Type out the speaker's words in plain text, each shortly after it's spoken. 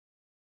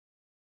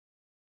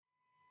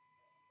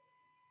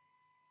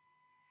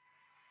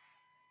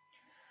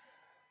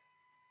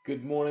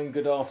Good morning,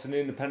 good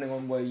afternoon, depending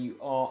on where you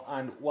are,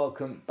 and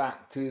welcome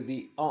back to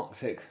the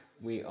Arctic.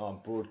 We are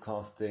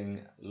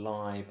broadcasting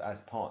live as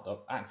part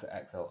of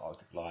AXA XL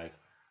Arctic Live,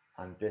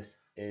 and this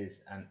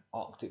is an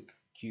Arctic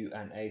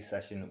Q&A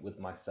session with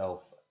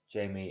myself,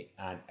 Jamie,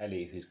 and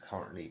Ellie, who's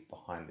currently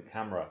behind the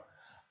camera.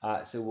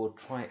 So we'll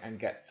try and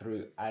get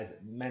through as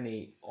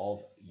many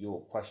of your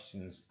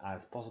questions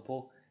as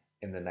possible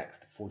in the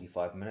next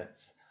 45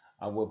 minutes.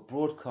 We're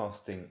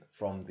broadcasting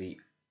from the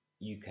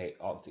UK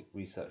Arctic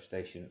Research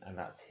Station, and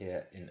that's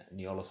here in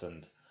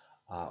Ny-Ålesund,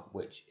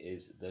 which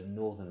is the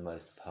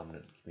northernmost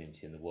permanent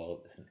community in the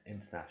world. It's an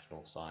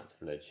international science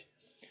village,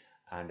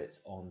 and it's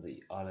on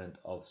the island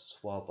of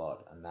Svalbard,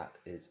 and that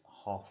is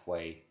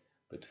halfway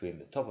between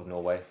the top of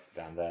Norway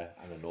down there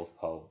and the North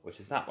Pole,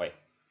 which is that way.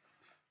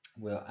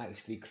 We're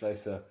actually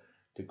closer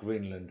to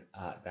Greenland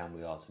than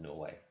we are to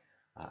Norway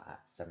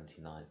at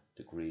 79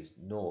 degrees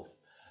north.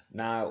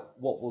 Now,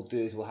 what we'll do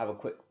is we'll have a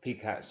quick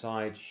peek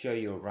outside, show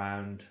you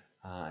around,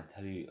 and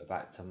tell you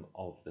about some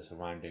of the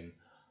surrounding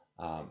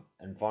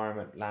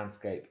environment,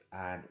 landscape,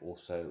 and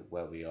also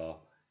where we are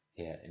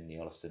here in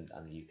Ny-Ålesund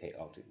and the UK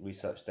Arctic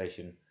Research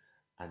Station.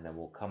 And then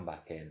we'll come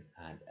back in,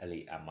 and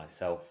Ellie and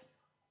myself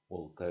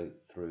will go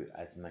through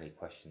as many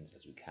questions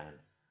as we can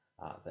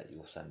that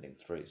you're sending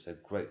through. So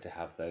great to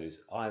have those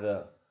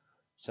either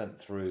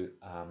sent through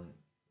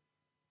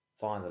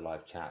via the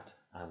live chat,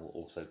 and we'll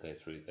also go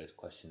through those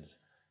questions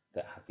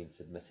that have been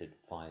submitted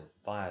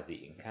via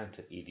the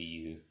Encounter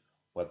EDU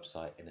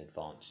website in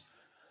advance.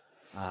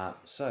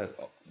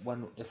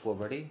 If we're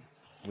ready,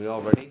 we are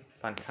ready.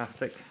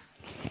 Fantastic.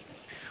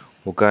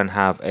 We'll go and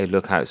have a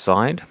look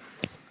outside.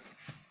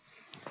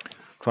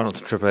 Try not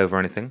to trip over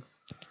anything.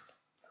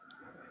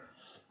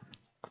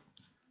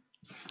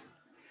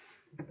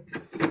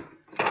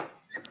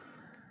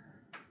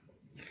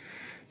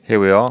 Here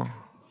we are.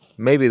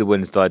 Maybe the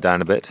wind's died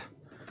down a bit.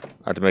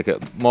 I had to make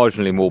it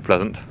marginally more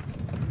pleasant.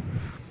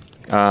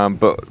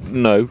 But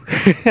no.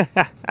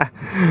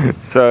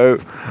 So,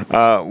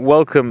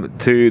 welcome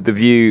to the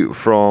view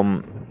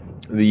from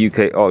the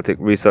UK Arctic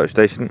Research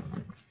Station.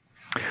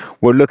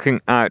 We're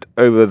looking out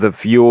over the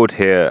fjord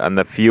here, and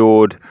the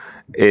fjord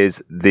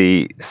is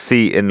the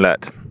sea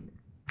inlet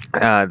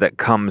that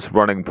comes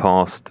running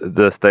past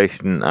the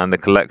station and the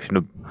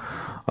collection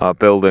of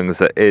buildings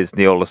that is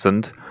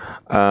Ny-Ålesund.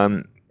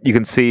 You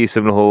can see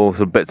some little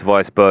sort of bits of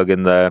iceberg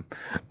in there,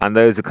 and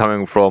those are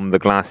coming from the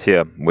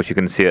glacier, which you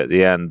can see at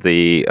the end,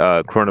 the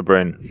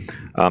Kronobrin,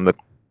 the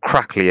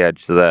crackly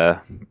edge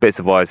there, bits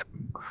of ice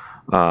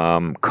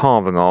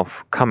carving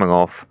off, coming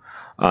off,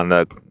 and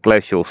the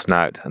glacial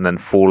snout, and then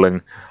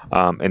falling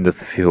into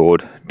the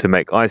fjord to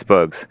make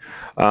icebergs.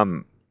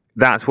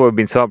 That's where we've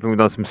been sampling. We've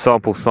done some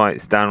sample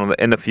sites down on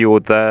the inner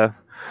fjord there,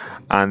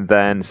 and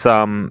then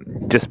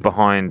some just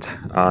behind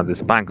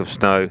this bank of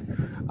snow,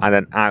 and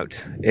then out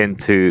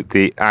into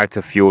the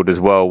outer fjord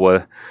as well,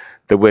 where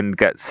the wind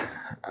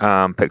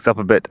picks up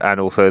a bit, and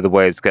also the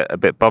waves get a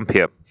bit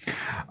bumpier.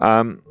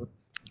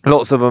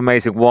 Lots of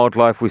amazing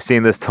wildlife we've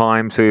seen this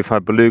time. So we've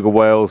had beluga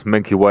whales,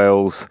 minke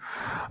whales,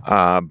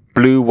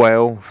 blue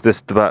whale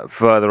just about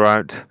further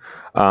out,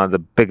 the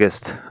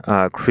biggest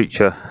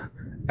creature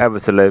ever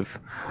to live,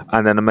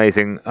 and then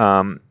amazing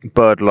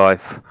bird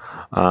life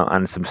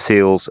and some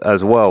seals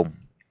as well.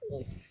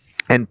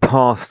 In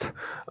past,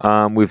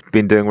 we've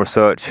been doing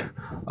research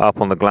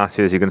up on the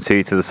glacier, as you can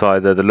see to the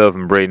side there, the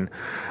Löwenbräu,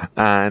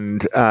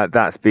 and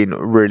that's been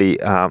really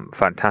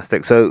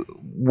fantastic. So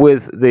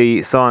with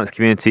the science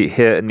community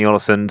here in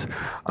Ny-Ålesund,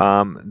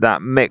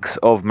 that mix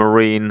of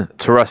marine,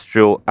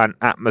 terrestrial, and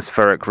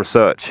atmospheric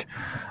research.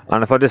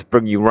 And if I just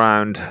bring you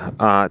round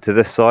to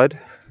this side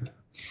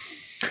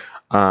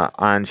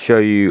and show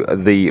you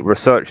the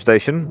research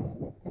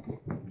station.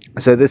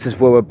 So this is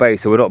where we're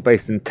based. So we're not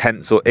based in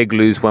tents or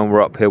igloos when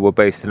we're up here. We're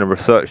based in a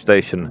research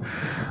station,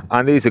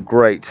 and these are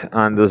great.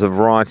 And there's a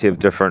variety of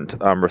different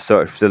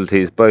research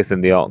facilities, both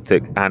in the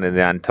Arctic and in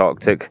the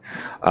Antarctic.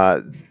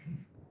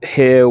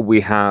 Here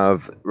we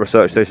have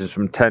research stations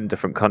from 10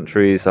 different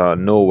countries: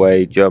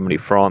 Norway, Germany,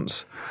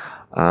 France.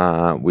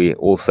 We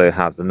also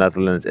have the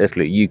Netherlands,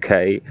 Italy,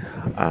 UK,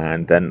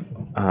 and then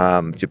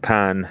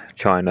Japan,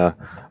 China,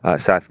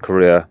 South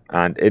Korea,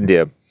 and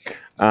India.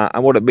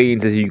 And what it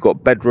means is you've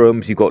got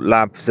bedrooms, you've got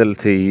lab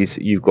facilities,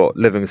 you've got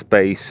living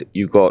space,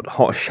 you've got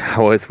hot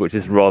showers, which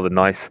is rather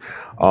nice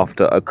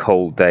after a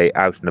cold day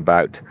out and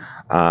about.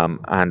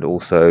 And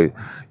also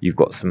you've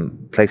got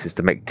some places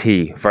to make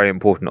tea. Very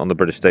important on the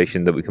British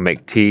station that we can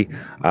make tea.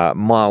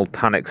 Mild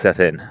panic set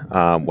in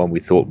when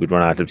we thought we'd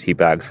run out of tea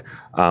bags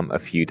a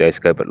few days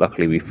ago, but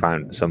luckily we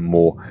found some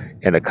more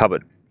in a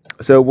cupboard.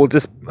 So we'll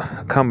just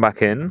come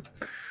back in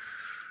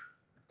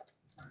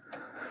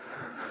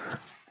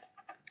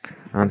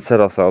and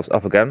set ourselves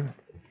up again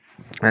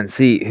and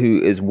see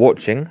who is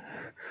watching,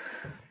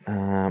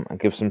 and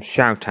give some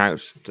shout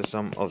outs to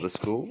some of the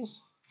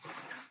schools,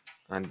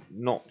 and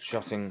not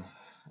shutting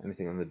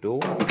anything on the door.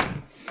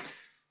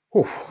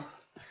 Whew.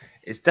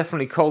 It's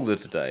definitely colder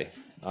today.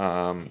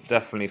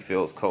 Definitely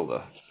feels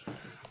colder.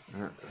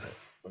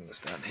 Bring this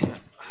down here.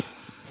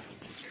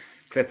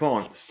 clip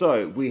on.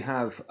 So we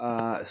have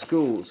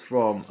schools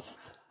from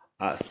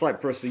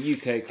Cyprus, the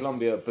UK,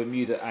 Colombia,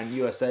 Bermuda, and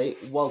USA.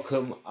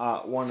 Welcome,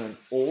 one and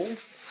all.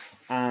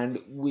 And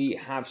we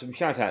have some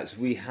shout outs.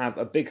 We have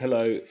a big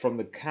hello from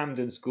the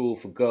Camden School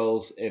for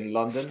Girls in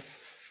London.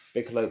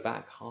 Big hello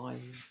back. Hi.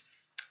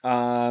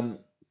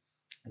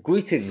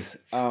 Greetings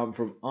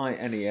from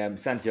INEM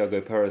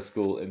Santiago Perez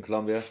School in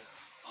Colombia.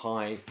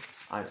 Hi,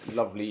 and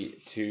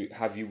lovely to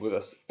have you with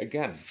us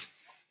again.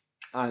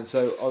 And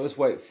so I'll just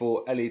wait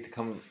for Ellie to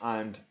come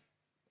and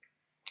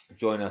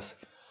join us,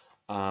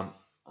 and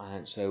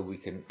so we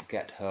can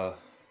get her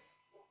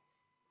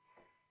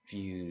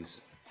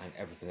views and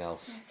everything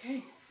else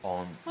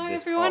on Hi,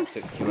 this everyone.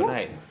 Arctic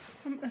Q&A.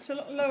 That's a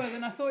lot lower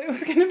than I thought it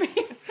was going to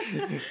be.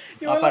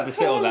 I've had to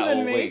sit on that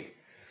all week.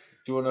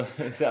 Do you want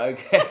to? Is that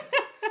okay?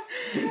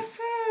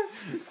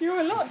 You're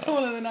a lot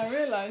taller than I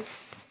realised.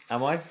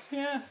 Am I?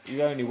 Yeah.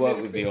 You only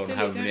work with me on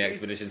having the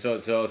expedition, so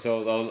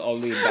I'll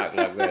lean back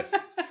like this.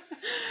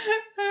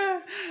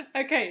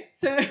 Okay,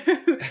 so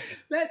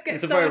let's get started.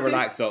 It's a very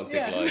relaxed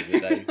Arctic live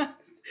today.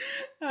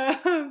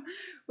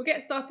 We'll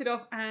get started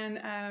off, and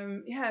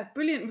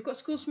brilliant. We've got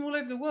schools from all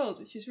over the world,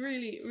 which is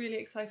really, really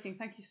exciting.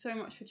 Thank you so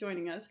much for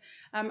joining us.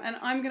 And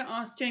I'm going to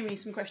ask Jamie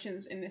some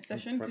questions in this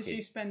session, because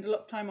you spend a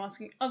lot of time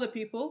asking other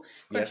people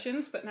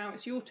questions, but now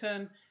it's your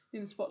turn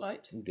in the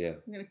spotlight. Oh dear.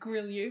 I'm going to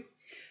grill you.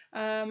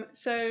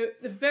 So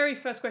the very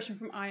first question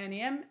from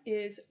INEM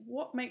is,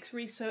 what makes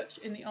research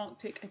in the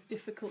Arctic a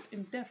difficult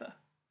endeavour?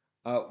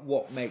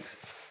 What makes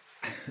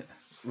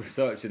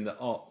research in the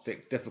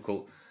Arctic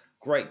difficult?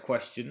 Great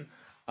question.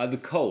 The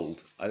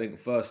cold. I think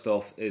first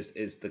off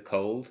is the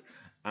cold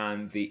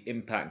and the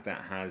impact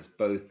that has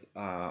both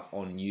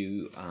on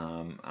you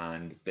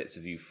and bits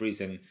of you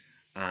freezing,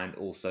 and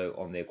also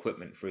on the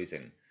equipment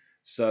freezing.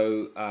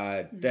 So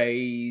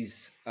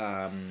days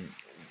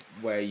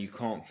where you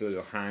can't feel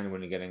your hand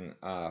when you're getting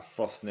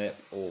frost nip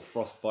or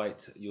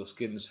frostbite, your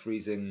skin's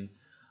freezing,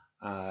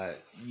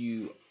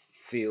 you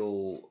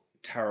feel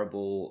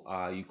terrible.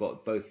 You've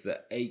got both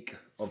the ache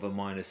of a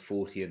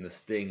 -40 and the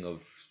sting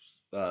of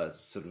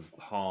sort of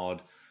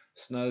hard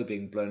snow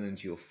being blown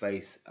into your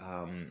face,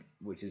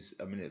 which is,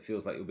 I mean, it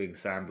feels like you're being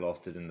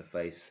sandblasted in the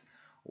face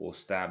or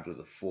stabbed with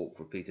a fork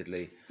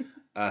repeatedly.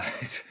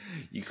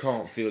 You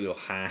can't feel your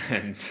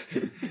hands.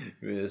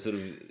 You're sort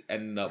of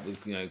ending up with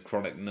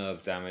chronic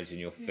nerve damage in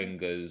your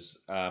fingers.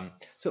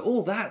 So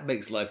all that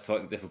makes life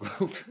quite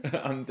difficult.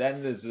 And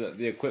then there's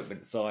the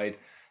equipment side.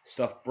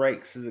 Stuff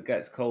breaks as it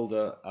gets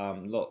colder.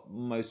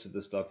 Most of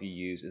the stuff you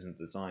use isn't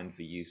designed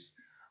for use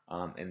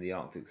in the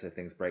Arctic, so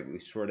things break.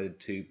 We've shredded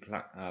 2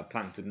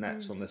 plankton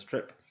nets on this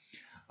trip.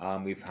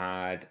 We've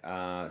had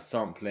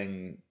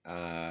sampling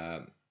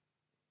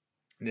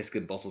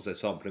Niskin bottles, so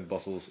sampling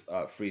bottles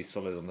freeze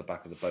solid on the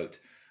back of the boat,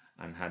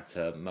 and had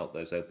to melt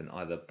those open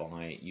either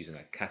by using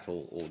a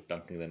kettle or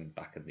dunking them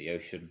back in the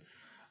ocean.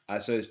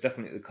 So it's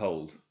definitely the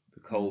cold. The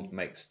cold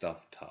makes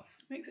stuff tough.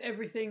 Makes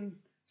everything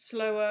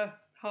slower,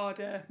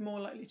 harder, more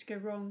likely to go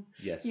wrong.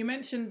 Yes. You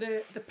mentioned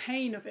the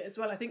pain of it as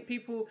well. I think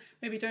people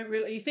maybe don't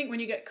realize. You think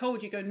when you get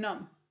cold you go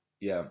numb.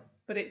 Yeah.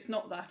 But it's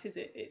not that, is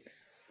it?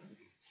 It's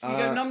you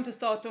go numb to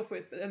start off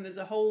with, but then there's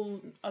a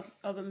whole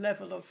other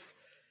level of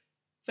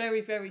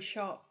very, very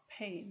sharp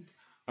pain.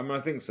 I mean,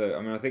 I think so.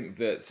 I mean, I think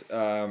that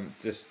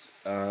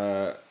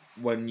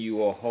when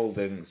you are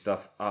holding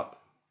stuff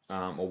up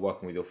or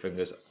working with your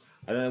fingers,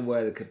 I don't know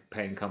where the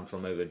pain comes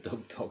from. Maybe a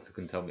doctor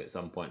can tell me at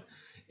some point.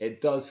 It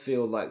does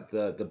feel like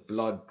the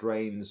blood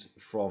drains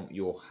from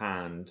your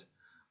hand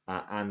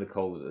and the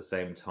cold at the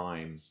same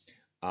time.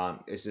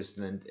 It's just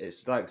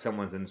it's like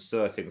someone's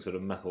inserting sort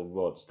of metal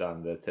rods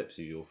down the tips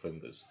of your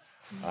fingers.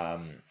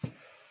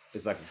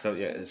 It's like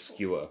a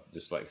skewer,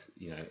 just like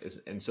it's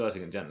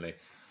inserting it gently,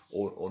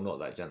 or not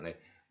that gently.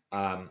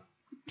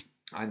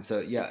 And so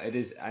it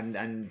is.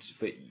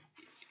 But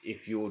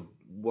if you're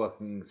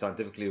working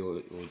scientifically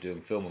or doing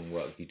filming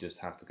work, you just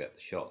have to get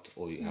the shot,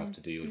 or you have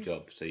to do your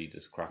job. So you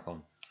just crack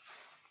on.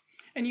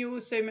 And you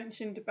also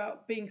mentioned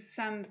about being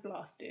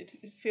sandblasted.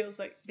 It feels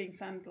like being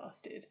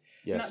sandblasted.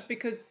 Yes. And that's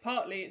because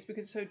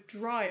it's so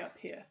dry up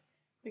here.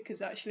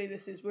 Because actually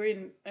we're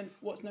in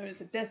what's known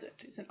as a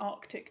desert. It's an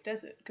Arctic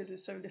desert because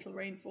there's so little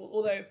rainfall.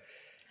 Although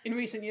in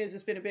recent years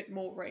there's been a bit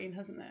more rain,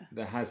 hasn't there?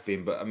 There has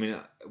been, but I mean,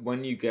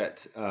 when you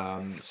get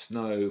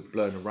snow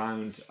blown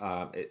around,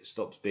 it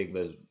stops being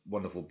those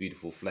wonderful,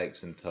 beautiful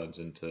flakes and turns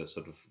into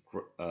sort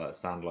of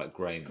sand-like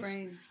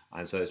grains.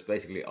 And so it's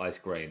basically ice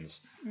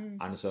grains.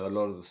 And so a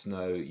lot of the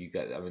snow you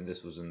get, I mean,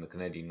 this was in the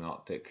Canadian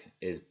Arctic,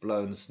 is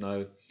blown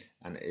snow,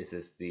 and it's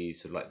just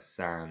these sort of like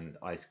sand,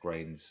 ice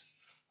grains.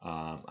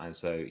 And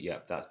so,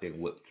 that's being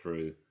whipped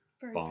through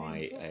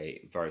by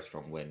a very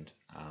strong wind.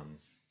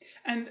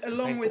 And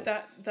along with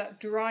that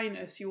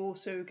dryness, you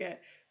also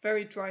get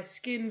very dry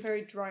skin,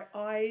 very dry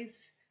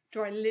eyes,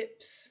 dry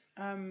lips.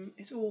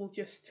 It's all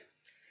just...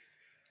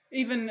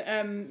 Even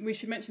we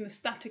should mention the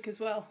static as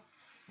well.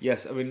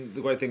 Yes, I mean,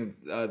 the great thing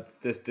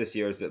this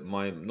year is that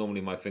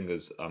normally my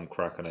fingers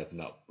crack and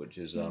open up, which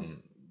is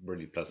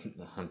really pleasant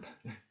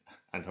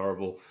and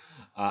horrible.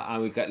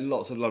 And we get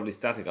lots of lovely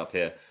static up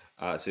here.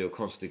 So you're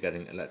constantly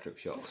getting electric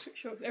shocks. Electric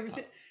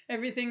shocks.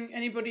 Everything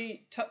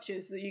anybody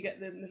touches, that you get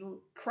the little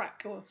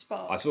crack or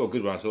spark. I saw a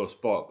good one. I saw a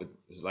spark, it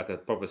was like a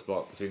proper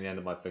spark between the end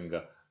of my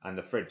finger and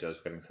the fridge. I was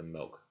getting some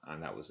milk,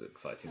 and that was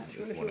exciting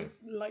this morning.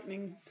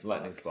 Lightning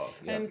spark.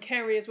 Yeah. And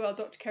Kerry as well,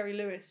 Dr. Kerry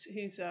Lewis,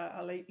 who's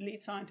our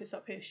lead scientist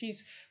up here.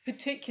 She's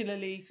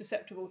particularly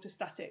susceptible to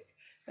static.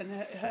 And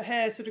her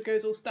hair sort of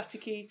goes all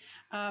staticky,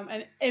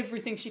 and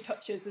everything she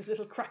touches, there's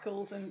little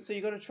crackles, and so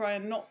you've got to try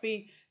and not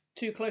be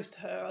too close to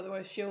her,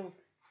 otherwise she'll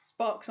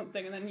spark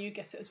something and then you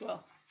get it as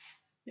well.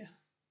 Yeah,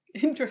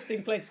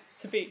 interesting place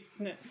to be,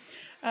 isn't it?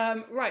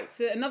 Right,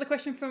 so another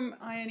question from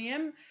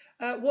INEM.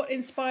 What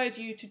inspired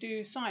you to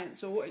do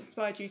science, or what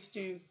inspired you to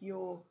do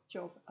your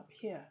job up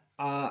here?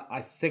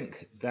 I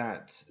think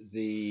that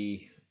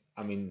the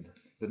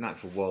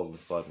natural world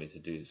inspired me to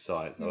do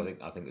science.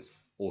 I think it's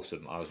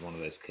awesome. I was one of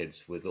those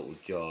kids with little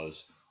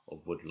jars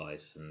of wood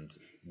lice and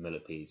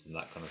millipedes and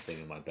that kind of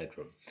thing in my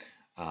bedroom.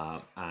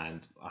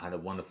 And I had a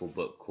wonderful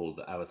book called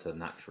The Avatar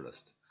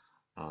Naturalist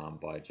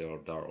by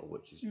Gerald Durrell,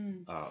 which is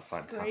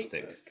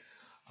fantastic.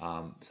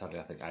 Sadly,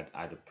 I think I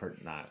had a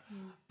print now.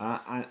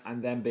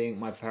 And then being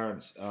my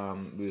parents,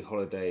 we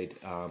holidayed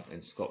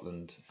in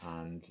Scotland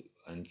and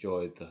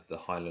enjoyed the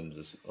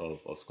Highlands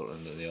of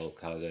Scotland and the old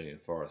Caledonian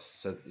Forest.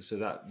 So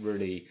that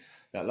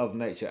love of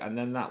nature, and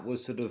then that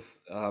was sort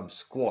of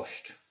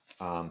squashed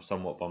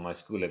somewhat by my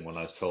schooling when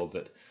I was told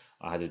that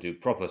I had to do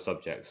proper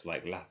subjects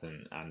like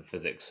Latin and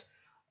physics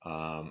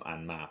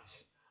and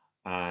maths,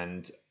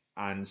 and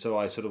so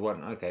I sort of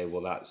went, okay,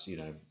 well that's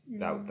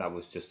that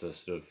was just a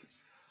sort of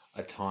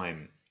a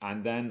time,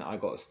 and then I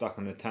got stuck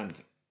in a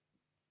tent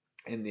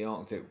in the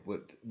Arctic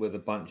with a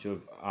bunch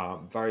of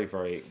very,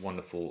 very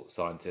wonderful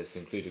scientists,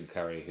 including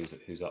Kerry,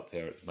 who's up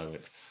here at the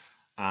moment,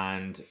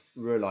 and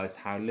realised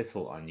how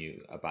little I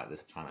knew about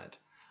this planet.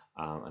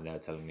 And they were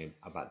telling me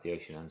about the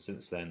ocean, and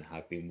since then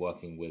have been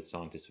working with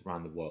scientists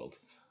around the world,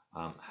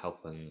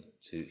 helping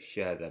to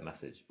share their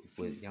message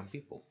with young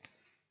people.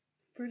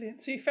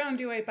 Brilliant. So you found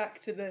your way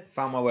back to the...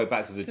 Found my way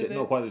back to the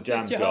not quite the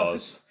jam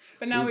jars.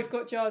 But now we've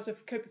got jars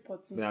of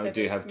copepods instead. Now we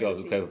do have jars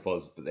of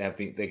copepods, but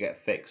they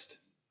get fixed.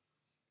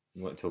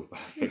 We won't talk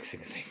about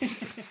fixing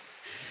things.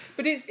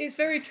 But it's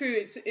very true.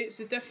 It's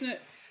a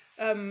definite...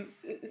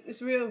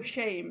 it's a real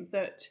shame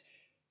that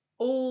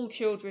all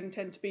children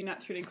tend to be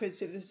naturally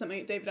inquisitive. This is something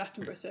that David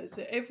Attenborough says,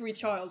 that every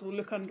child will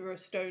look under a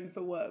stone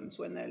for worms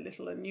when they're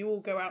little, and you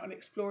all go out and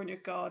explore in your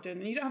garden,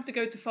 and you don't have to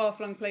go to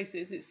far-flung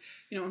places. It's,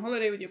 on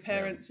holiday with your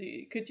parents. Yeah.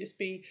 It could just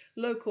be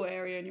local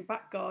area in your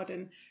back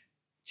garden.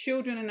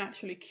 Children are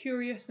naturally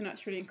curious, they're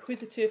naturally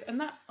inquisitive,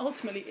 and that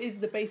ultimately is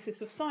the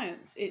basis of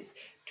science. It's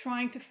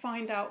trying to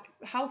find out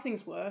how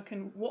things work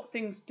and what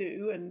things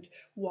do and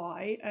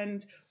why,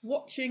 and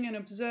watching and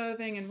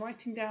observing and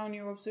writing down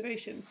your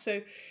observations. So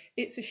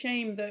it's a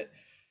shame that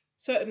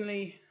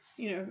certainly,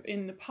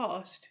 in the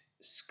past,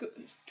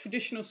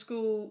 traditional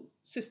school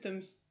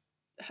systems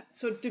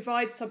sort of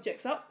divide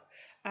subjects up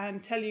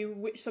and tell you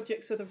which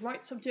subjects are the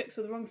right subjects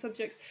or the wrong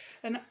subjects.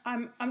 And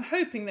I'm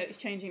hoping that it's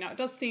changing now. It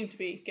does seem to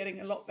be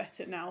getting a lot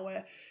better now,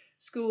 where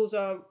schools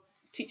are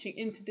teaching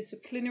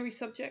interdisciplinary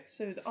subjects.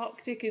 So the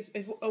Arctic is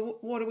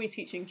what are we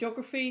teaching?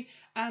 Geography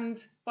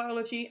and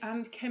biology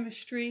and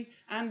chemistry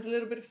and a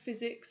little bit of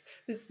physics.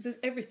 There's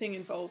everything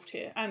involved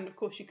here. And of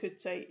course you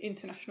could say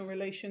international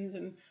relations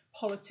and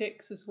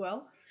politics as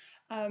well.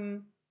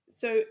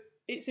 So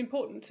it's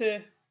important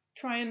to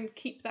try and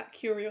keep that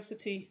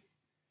curiosity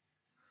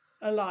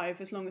alive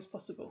as long as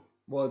possible.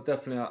 Well,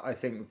 definitely, I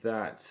think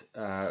that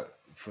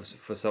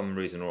for some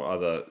reason or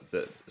other,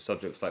 that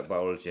subjects like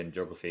biology and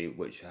geography,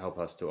 which help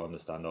us to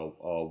understand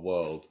our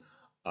world,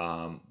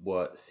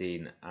 were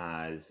seen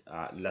as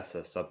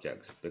lesser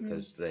subjects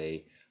because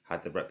they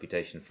had the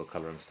reputation for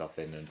colouring stuff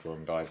in and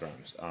drawing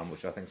diagrams,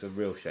 which I think is a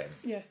real shame.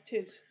 Yeah, it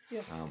is.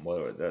 Yeah.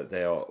 Well,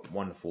 they are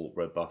wonderful,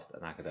 robust,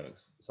 and academic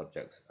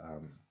subjects,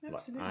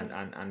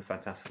 and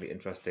fantastically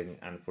interesting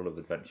and full of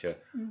adventure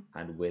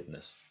and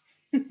weirdness.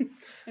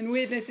 And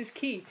weirdness is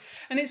key.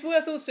 And it's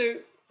worth also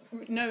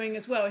knowing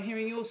as well,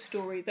 hearing your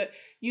story, that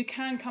you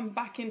can come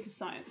back into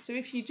science. So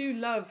if you do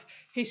love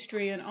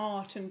history and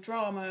art and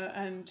drama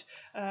and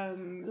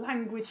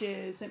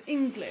languages and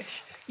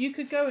English, you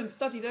could go and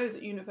study those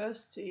at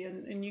university,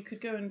 and you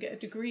could go and get a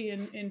degree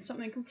in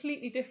something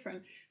completely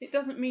different. It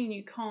doesn't mean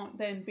you can't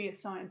then be a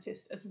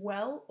scientist as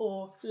well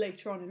or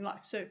later on in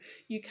life. So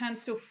you can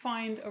still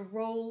find a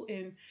role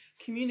in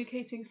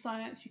communicating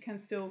science. You can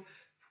still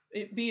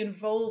be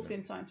involved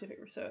in scientific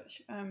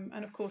research,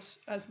 and of course,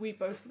 as we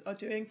both are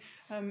doing,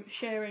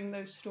 sharing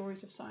those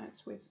stories of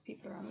science with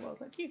people around the world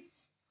like you.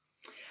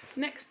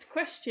 Next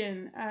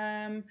question.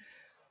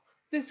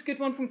 This is a good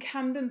one from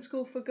Camden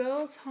School for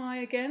Girls. Hi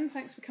again,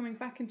 thanks for coming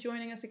back and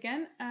joining us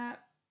again.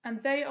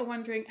 And they are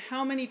wondering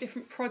how many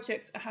different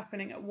projects are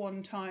happening at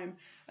one time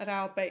at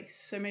our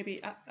base. So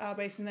maybe at our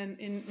base and then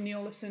in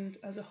Ny-Ålesund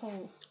as a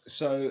whole.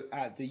 So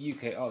at the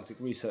UK Arctic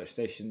Research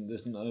Station,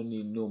 there's not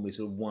only normally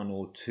sort of one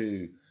or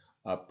two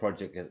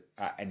project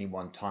at any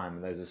one time,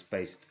 and those are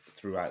spaced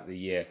throughout the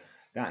year.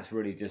 that's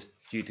really just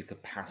due to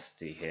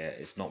capacity here.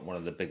 It's not one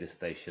of the biggest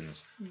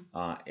stations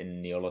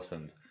in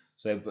Ny-Ålesund.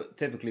 So, but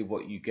typically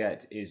what you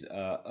get is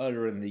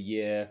earlier in the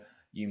year,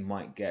 you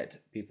might get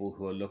people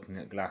who are looking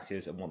at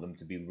glaciers and want them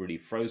to be really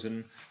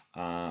frozen.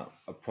 A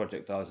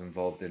project I was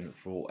involved in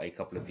for a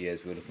couple of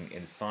years, we were looking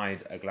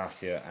inside a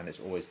glacier, and it's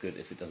always good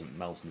if it doesn't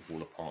melt and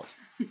fall apart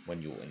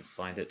when you're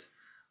inside it.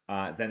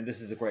 Then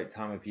this is a great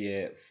time of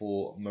year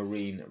for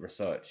marine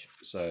research.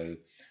 So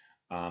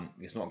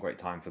it's not a great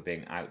time for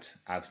being out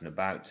and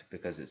about,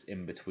 because it's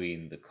in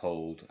between the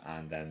cold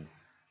and then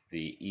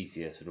the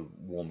easier sort of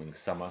warming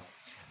summer.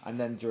 And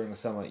then during the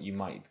summer, you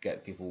might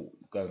get people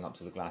going up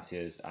to the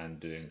glaciers and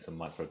doing some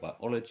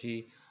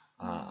microbiology,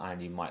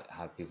 and you might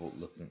have people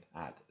looking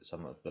at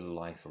some of the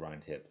life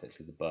around here,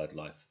 particularly the bird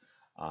life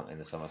in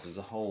the summer. So there's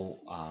a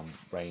whole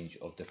range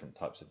of different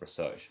types of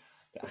research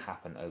that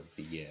happen over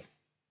the year.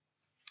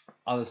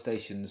 Other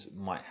stations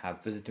might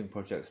have visiting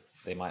projects.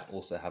 They might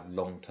also have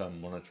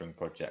long-term monitoring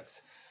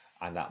projects,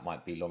 and that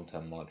might be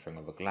long-term monitoring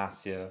of a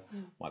glacier,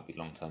 might be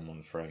long-term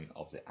monitoring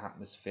of the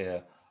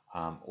atmosphere,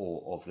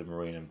 or of the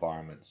marine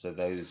environment. So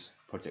those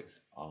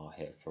projects are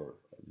here for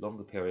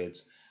longer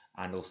periods,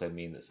 and also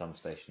mean that some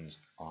stations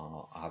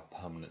have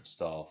permanent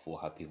staff or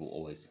have people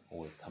always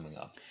coming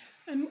up.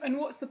 And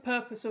what's the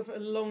purpose of a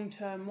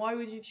long-term? Why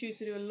would you choose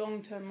to do a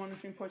long-term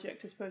monitoring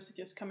project as opposed to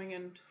just coming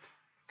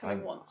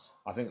once?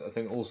 I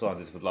think all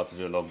scientists would love to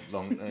do a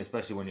long,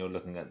 especially when you're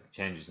looking at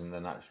changes in the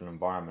natural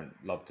environment.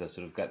 Love to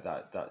sort of get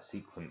that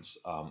sequence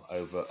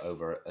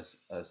over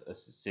a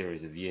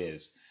series of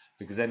years,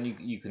 because then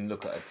you can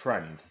look at a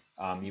trend.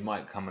 You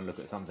might come and look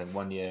at something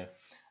one year,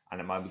 and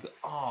it might be good.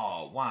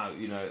 Oh wow,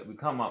 we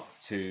come up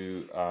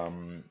to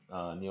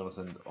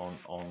Ny-Ålesund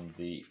on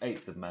the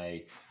 8th of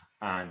May.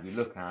 And we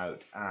look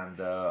out, and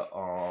there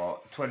are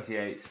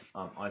 28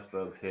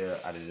 icebergs here,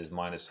 and it is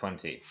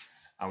 -20.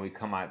 And we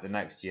come out the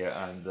next year,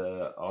 and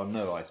there are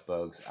no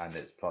icebergs, and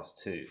it's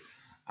 +2.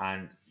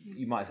 And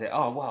you might say,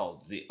 oh,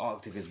 well, the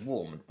Arctic is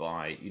warmed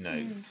by,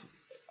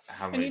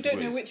 how many And you don't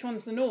degrees. know which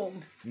one's the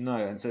norm. No,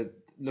 and so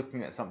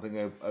looking at something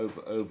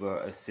over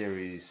a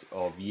series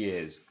of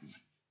years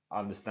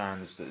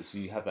understands that, so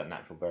you have that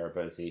natural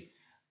variability,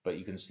 but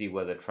you can see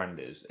where the trend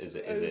is. Is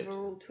it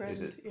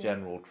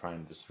general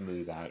trend to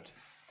smooth out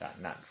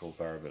that natural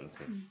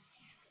variability?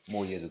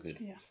 More years are good.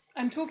 Yeah.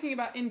 And talking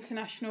about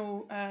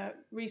international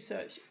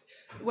research,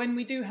 when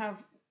we do have,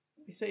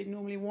 we say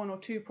normally 1 or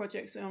 2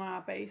 projects on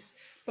our base,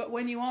 but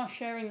when you are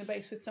sharing the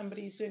base with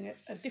somebody who's doing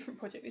a different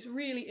project, it's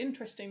really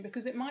interesting,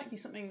 because it might be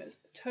something that's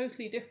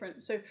totally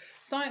different. So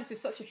science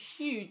is such a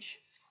huge,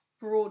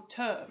 broad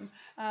term.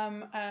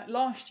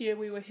 Last year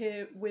we were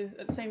here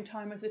at the same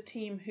time as a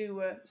team who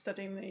were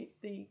studying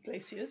the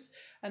glaciers,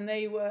 and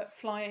they were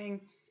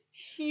flying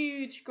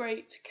huge,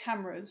 great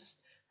cameras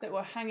that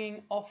were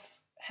hanging off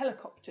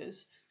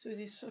helicopters. So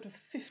these sort of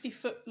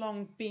 50-foot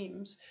long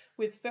beams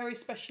with very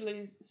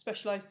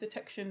specialized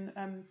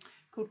detection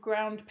called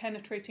ground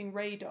penetrating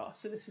radar.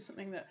 So this is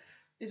something that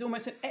is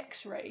almost an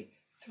X-ray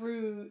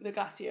through the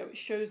glacier, which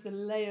shows the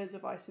layers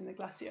of ice in the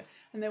glacier.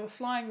 And they were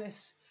flying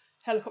this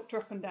helicopter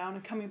up and down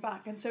and coming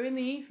back. And so in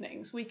the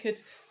evenings, we could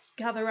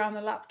gather around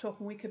the laptop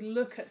and we could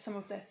look at some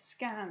of their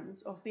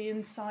scans of the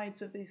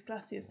insides of these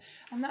glaciers.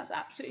 And that's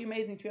absolutely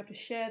amazing to be able to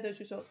share those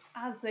results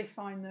as they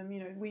find them.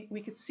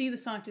 We could see the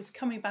scientists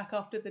coming back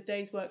after the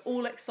day's work,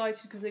 all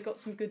excited because they got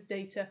some good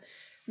data.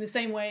 In the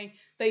same way,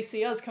 they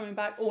see us coming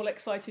back all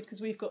excited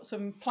because we've got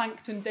some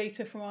plankton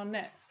data from our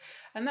nets.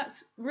 And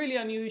that's really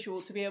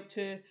unusual to be able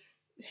to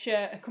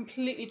share a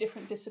completely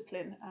different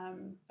discipline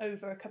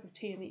over a cup of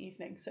tea in the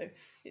evening. So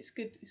it's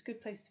good. It's a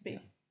good place to be. Yeah.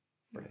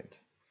 Brilliant.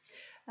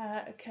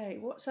 Okay,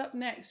 what's up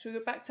next? We go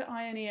back to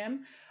INEM.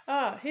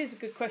 Here's a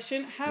good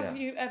question. Have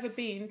you ever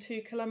been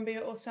to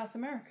Colombia or South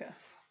America?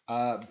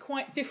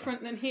 Quite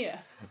different than here.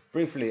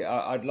 Briefly,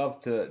 I'd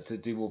love to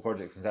do more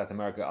projects in South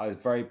America. I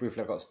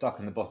got stuck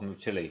in the bottom of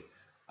Chile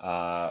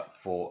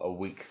for a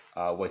week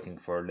waiting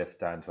for a lift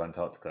down to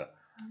Antarctica.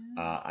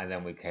 And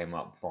then we came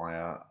up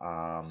via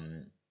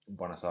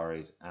Buenos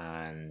Aires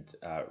and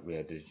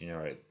Rio de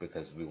Janeiro,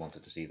 because we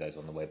wanted to see those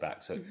on the way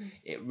back. So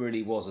it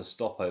really was a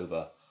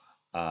stopover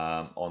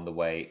on the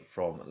way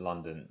from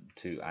London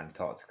to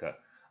Antarctica.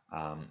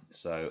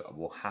 So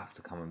we'll have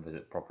to come and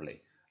visit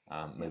properly.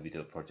 Maybe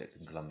do a project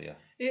in Colombia.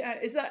 Yeah,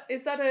 is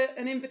that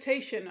an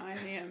invitation,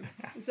 INEM?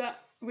 Is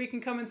that we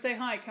can come and say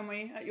hi? Can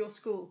we at your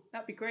school?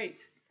 That'd be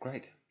great.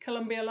 Great.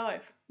 Colombia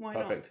Live. Why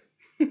not? Perfect.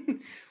 We'll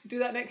do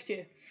that next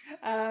year.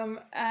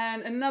 And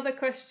another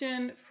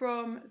question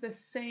from the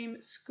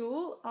same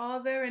school: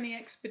 are there any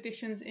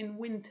expeditions in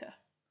winter?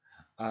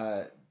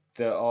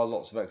 There are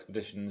lots of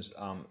expeditions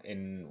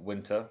in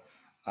winter.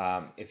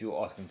 If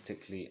you're asking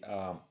particularly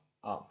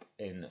up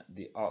in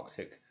the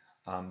Arctic,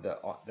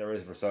 there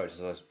is research,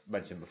 as I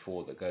mentioned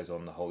before, that goes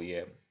on the whole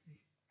year.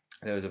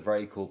 There is a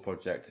very cool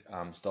project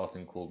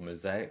starting called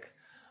Mosaic,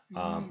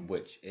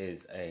 which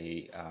is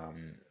a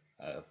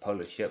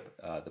polar ship,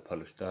 the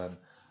Polar Stern,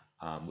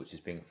 which is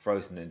being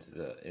frozen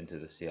into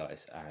the sea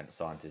ice, and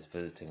scientists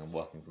visiting and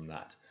working from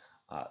that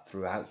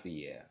throughout the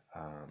year,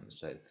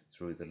 so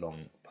through the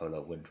long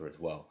polar winter as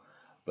well.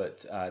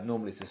 But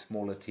normally it's a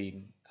smaller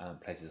team,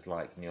 places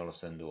like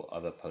Ny-Ålesund or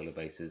other polar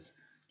bases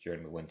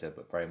during the winter,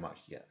 but very much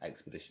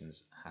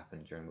expeditions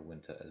happen during the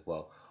winter as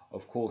well.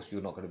 Of course,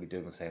 you're not going to be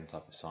doing the same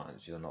type of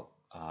science. You're not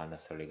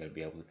necessarily going to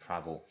be able to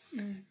travel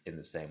in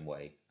the same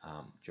way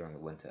during the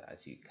winter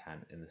as you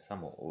can in the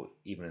summer or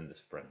even in the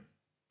spring.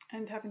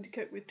 And having to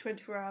cope with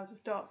 24 hours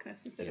of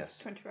darkness instead of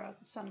 24 hours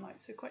of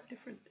sunlight, so quite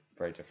different.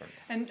 Very different.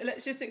 And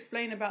let's just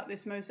explain about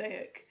this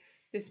mosaic.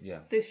 This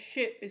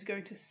ship is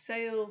going to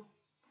sail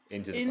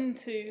into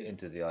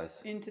the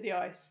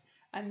ice,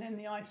 and then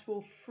the ice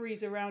will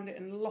freeze around it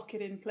and lock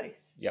it in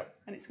place. Yep.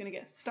 And it's going to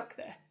get stuck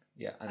there.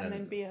 Yeah, and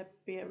then be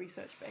a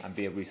research base. And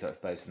be a research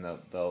base, and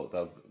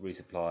they'll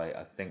resupply,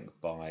 I think,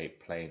 by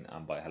plane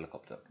and by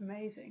helicopter.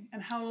 Amazing.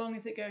 And how long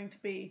is it going to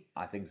be?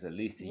 I think it's at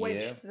least a year.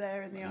 Wedged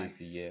there in the ice. At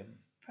least a year.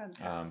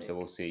 Fantastic. So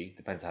we'll see.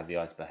 Depends how the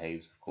ice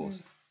behaves, of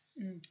course.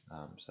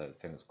 So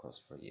fingers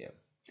crossed for a year.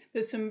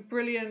 There's some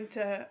brilliant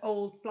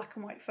old black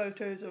and white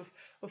photos of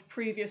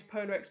previous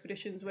polar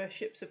expeditions where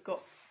ships have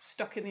got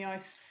stuck in the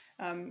ice,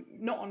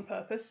 not on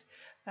purpose,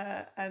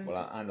 and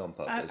on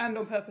purpose, and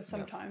on purpose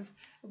sometimes,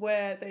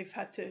 where they've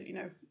had to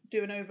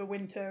do an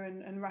overwinter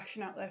and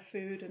ration out their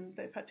food, and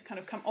they've had to kind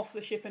of come off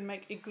the ship and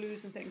make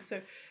igloos and things.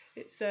 So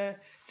it's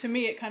to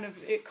me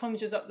it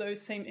conjures up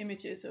those same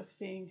images of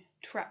being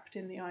trapped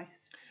in the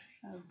ice.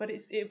 But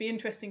it'd be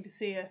interesting to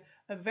see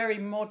a very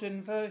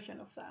modern version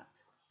of that.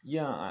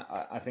 Yeah,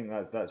 I think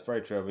that's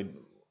very true. I mean,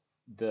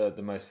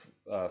 the most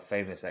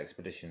famous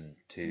expedition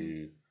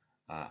to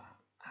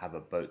have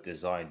a boat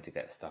designed to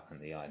get stuck in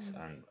the ice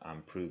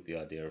and prove the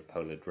idea of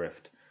polar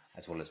drift,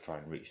 as well as try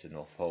and reach the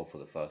North Pole for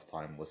the first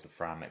time, was the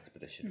Fram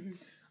expedition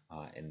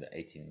in the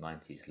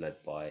 1890s, led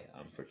by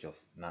Fridtjof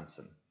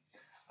Nansen.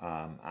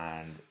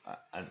 And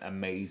an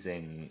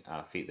amazing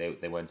feat.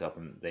 They went up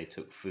and they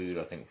took food,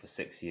 I think, for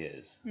 6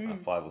 years,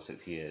 5 or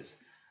 6 years.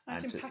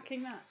 Imagine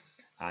packing that.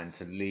 And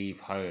to leave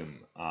home,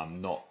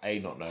 not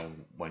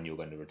knowing when you're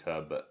going to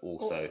return, but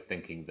also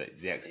thinking that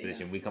the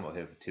expedition, we come up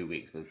here for 2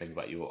 weeks, but think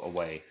about you're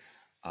away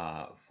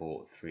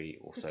for 3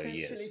 or so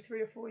years. Potentially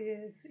 3 or 4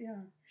 years, yeah.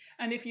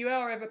 And if you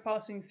are ever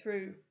passing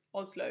through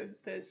Oslo,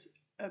 there's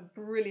a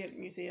brilliant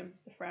museum,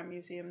 the Fram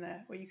Museum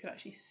there, where you can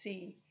actually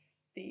see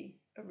the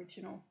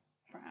original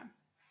Fram.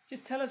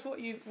 Just tell us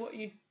what you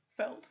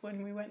felt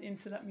when we went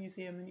into that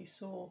museum and you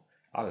saw.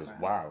 I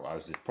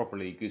was just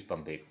properly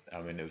goosebumpy.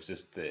 I mean, it's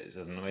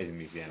an amazing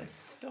museum. It's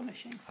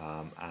astonishing.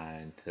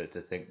 And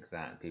to think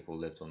that people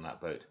lived on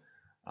that boat,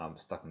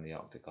 stuck in the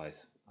Arctic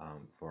ice,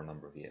 for a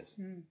number of years.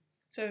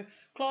 So,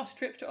 class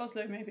trip to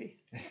Oslo, maybe.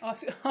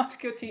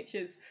 Ask your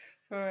teachers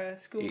for a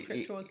school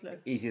trip to Oslo.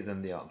 Easier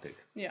than the Arctic.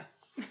 Yeah.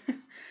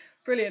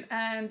 Brilliant.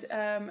 And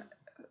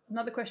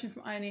another question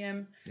from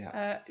INEM.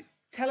 Yeah.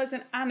 Tell us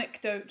an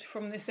anecdote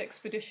from this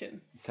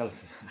expedition. Tell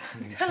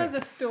us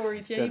a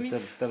story, Jamie.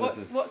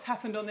 What's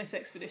happened on this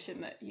expedition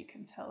that you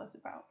can tell us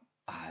about?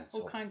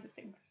 All kinds of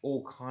things.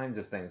 All kinds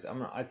of things. I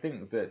mean, I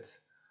think that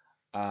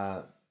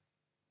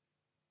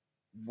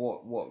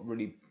what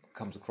really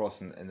comes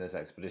across in this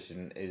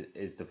expedition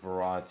is the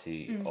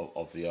variety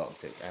of the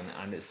Arctic,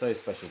 and it's so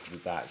special to be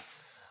back.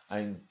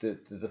 And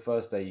the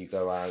first day you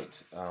go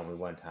out, we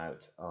went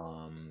out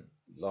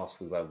last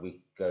week, about a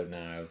week ago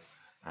now,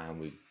 and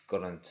we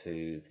got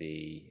onto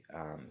the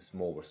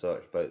small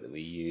research boat that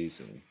we use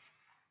and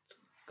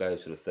go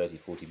sort of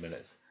 30-40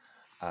 minutes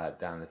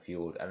down the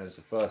fjord. And it was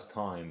the first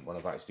time when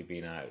I've actually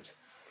been out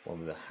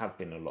when there have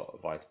been a lot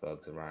of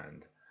icebergs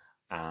around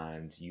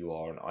and you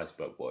are on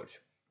iceberg watch.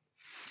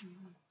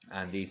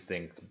 And these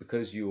things,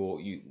 because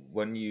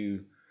when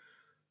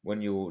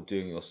you're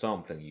doing your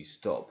sampling, you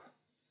stop,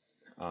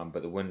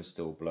 but the wind's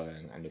still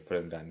blowing and you're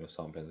putting down your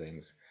sampling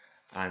things,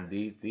 and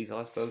these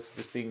icebergs are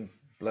just being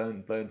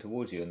blown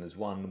towards you. And there's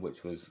one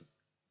which was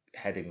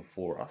heading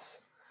for us,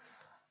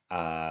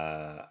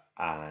 but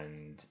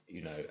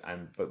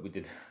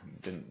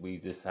we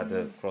just had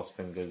to cross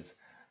fingers,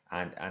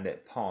 and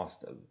it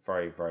passed a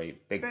very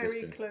big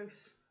distance,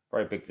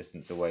 very big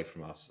distance away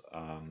from us.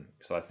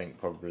 So I think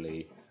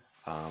probably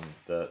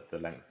the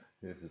length.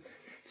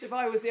 So if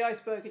I was the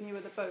iceberg and you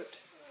were the boat,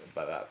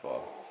 about that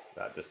far,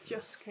 that distance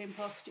just came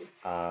past you.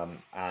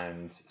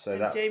 And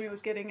Jamie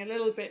was getting a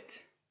little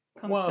bit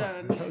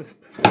concerned. Well,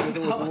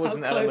 there was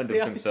an element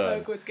of concern.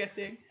 Iceberg was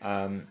getting.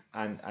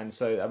 And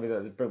so I mean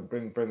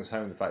that brings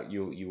home the fact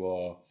you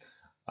are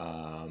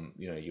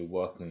you're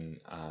working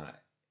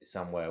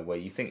somewhere where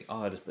you think,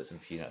 I'll just put some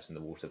few nets in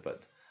the water,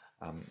 but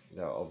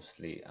there are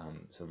obviously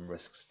some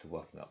risks to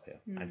working up here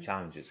and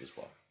challenges as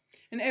well.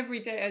 And every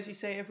day, as you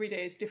say, every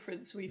day is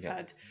different. So we've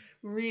had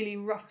really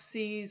rough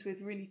seas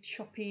with really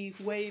choppy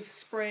waves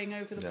spraying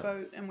over the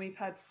boat, and we've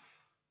had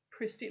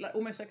pristine,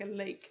 almost like a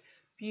lake,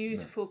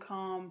 beautiful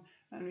calm,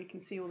 and we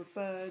can see all the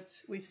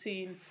birds. We've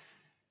seen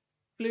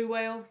blue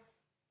whale,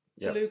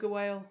 beluga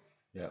whale,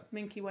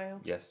 minke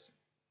whale. Yes.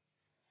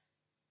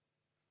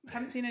 I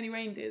haven't seen any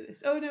reindeer.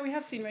 Oh no, we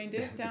have seen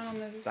reindeer down on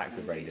the stacks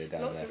of reindeer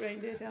down lots there. Lots of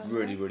reindeer down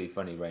there. Really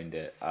funny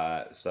reindeer.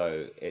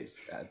 So it's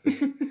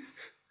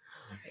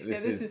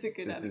This is a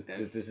good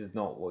anecdote. This is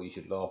not what you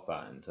should laugh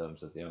at in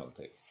terms of the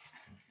Arctic.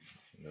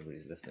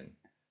 Nobody's listening.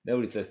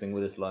 Nobody's listening.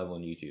 We're just live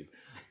on YouTube.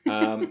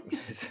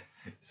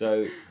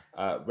 So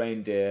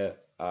reindeer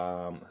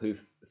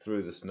hoof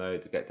through the snow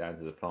to get down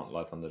to the plant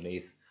life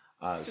underneath.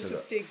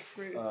 Dig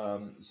through.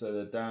 So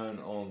they're down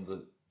on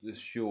the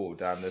shore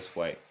down this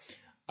way.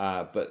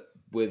 But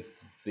with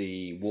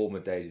the warmer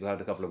days, we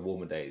had a couple of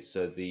warmer days,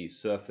 so the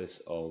surface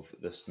of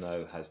the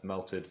snow has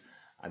melted,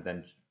 and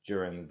then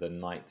during the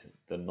night,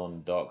 the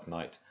non-dark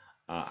night,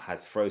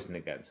 has frozen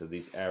again. So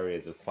these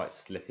areas of quite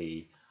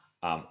slippy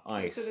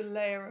ice. So the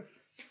layer of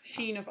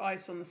sheen of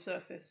ice on the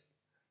surface.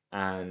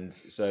 And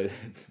so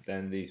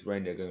then these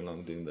reindeer going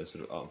along doing the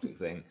sort of Arctic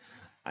thing,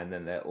 and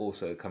then they're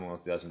also coming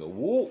onto the ice and go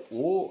whoa,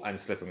 whoa, and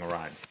slipping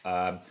around.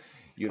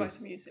 Quite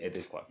amusing. It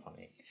is quite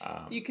funny.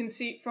 You can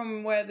see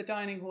from where the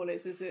dining hall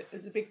is. There's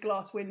a big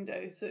glass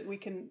window, so that we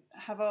can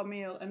have our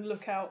meal and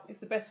look out. It's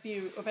the best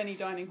view of any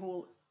dining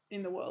hall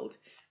in the world.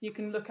 You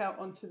can look out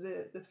onto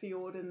the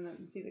fjord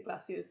and see the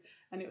glaciers.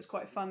 And it was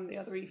quite fun the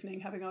other evening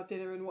having our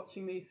dinner and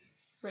watching these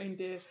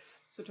reindeer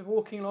sort of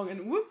walking along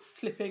and whoop,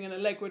 slipping, and a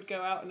leg would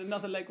go out and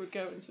another leg would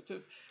go, and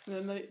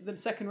then the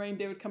second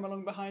reindeer would come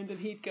along behind and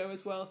he'd go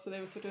as well. So they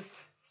were sort of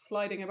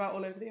sliding about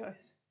all over the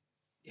ice.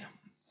 Yeah.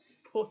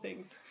 Poor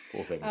things.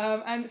 Poor things.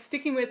 And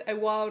sticking with a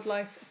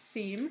wildlife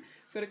theme,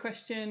 we've got a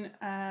question,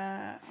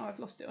 I've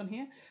lost it on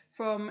here,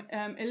 from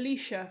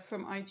Alicia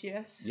from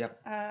IGS.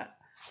 Yep.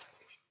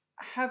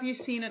 Have you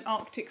seen an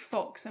Arctic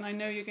fox? And I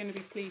know you're going to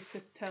be pleased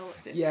to tell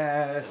this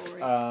story.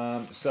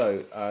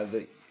 So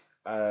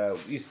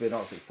used to be an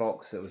Arctic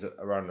fox that was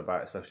around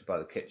about, especially by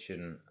the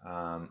kitchen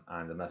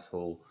and the mess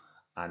hall,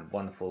 and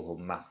wonderful little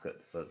mascot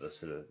for the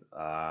sort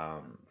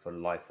of for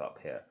life up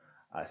here.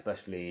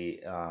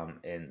 Especially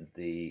in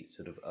the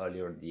sort of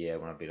earlier in the year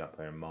when I've been up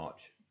here in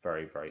March.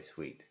 Very, very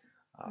sweet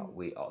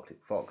wee Arctic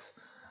fox.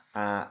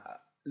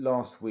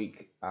 Last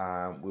week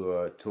we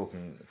were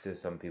talking to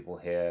some people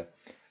here,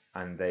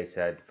 and they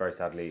said very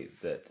sadly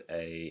that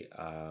a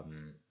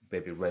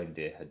baby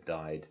reindeer had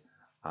died,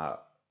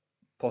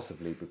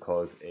 possibly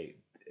because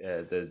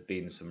there's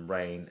been some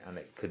rain and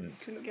it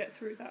couldn't get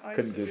through that ice.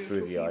 Couldn't go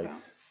through the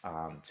ice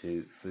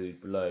to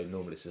food below.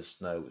 Normally it's just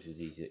snow, which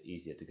is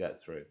easier to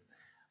get through.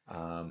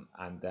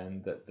 And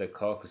then the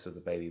carcass of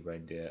the baby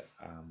reindeer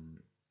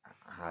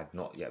had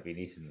not yet been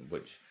eaten,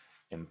 which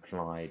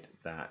implied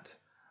that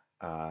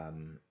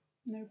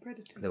no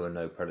predators. There were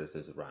no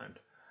predators around.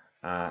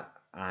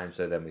 And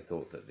so then we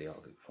thought that the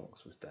Arctic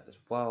fox was dead as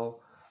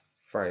well.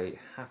 Very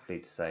happy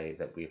to say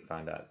that we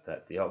found out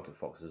that the Arctic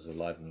fox is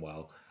alive and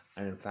well,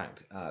 and in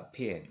fact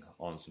peeing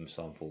on some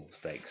sample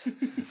steaks.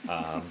 You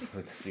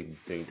can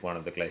see one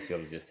of the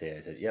glaciologists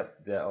here said,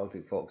 "Yep, the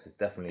Arctic fox is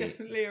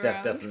definitely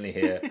around. Definitely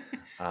here,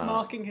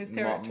 marking his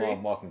territory,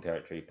 marking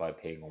territory by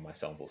peeing on my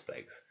sample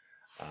steaks."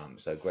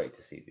 So great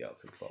to see the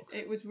Arctic fox.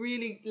 It was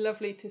really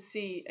lovely to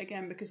see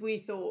again, because we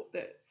thought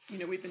that,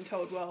 we've been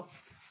told, well,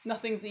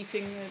 nothing's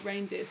eating the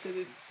reindeer, so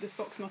the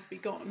fox must be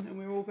gone, and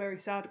we were all very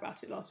sad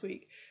about it last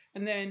week.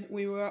 And then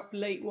we were up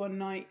late one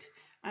night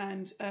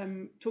and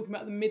talking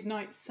about the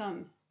midnight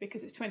sun,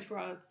 because it's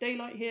 24-hour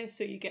daylight here,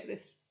 so you get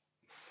this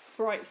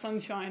bright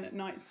sunshine at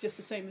night. It's just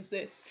the same as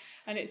this,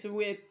 and it's a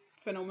weird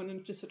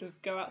phenomenon to sort of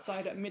go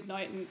outside at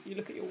midnight and you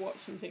look at your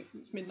watch and think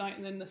it's midnight,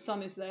 and then the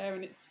sun is there,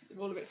 and it's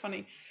all a bit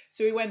funny.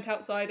 So we went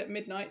outside at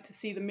midnight to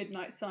see the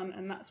midnight sun,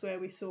 and that's where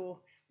we saw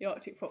the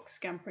Arctic fox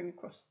scampering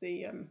across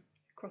the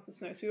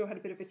snow. So we all had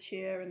a bit of a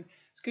cheer, and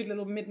it's a good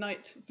little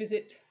midnight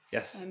visit.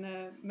 Yes.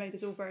 And made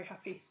us all very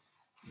happy.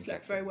 We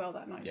slept very well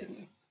that night, yes. didn't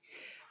we?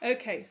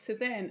 Okay, so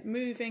then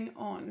moving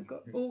on, we've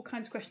got all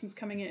kinds of questions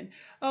coming in.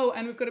 Oh,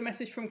 and we've got a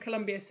message from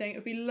Colombia saying it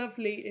would be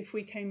lovely if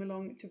we came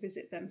along to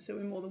visit them, so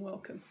we're more than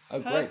welcome.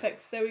 Oh, perfect. Great.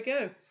 There we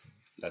go.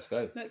 Let's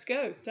go. Let's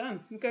go.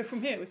 Done. We'll go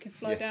from here. We can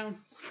fly down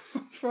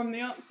from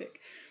the Arctic.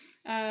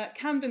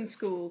 Camden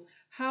School.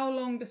 How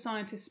long do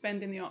scientists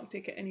spend in the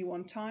Arctic at any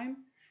one time?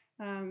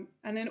 And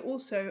then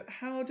also,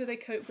 how do they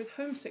cope with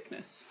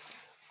homesickness?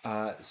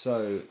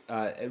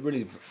 It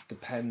really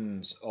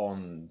depends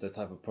on the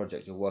type of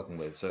project you're working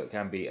with. So it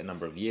can be a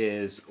number of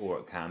years, or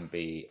it can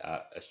be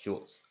a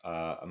short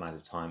amount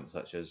of time,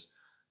 such as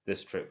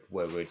this trip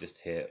where we're just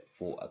here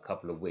for a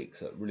couple of weeks.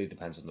 So it really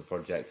depends on the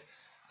project,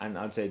 and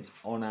I'd say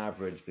on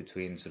average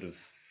between sort of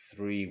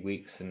 3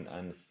 weeks and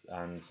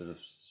sort of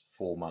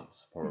 4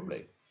 months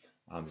probably,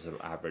 sort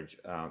of average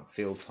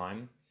field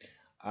time.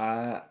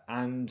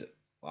 And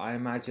I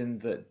imagine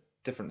that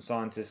different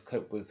scientists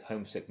cope with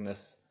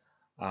homesickness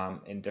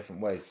in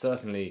different ways.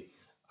 Certainly,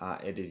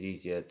 it is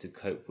easier to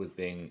cope with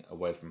being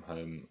away from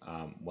home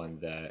when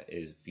there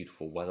is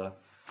beautiful weather.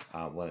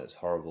 When it's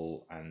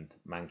horrible and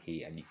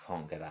manky and you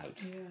can't get out,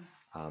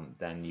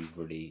 then you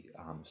really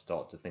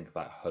start to think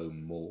about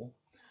home more.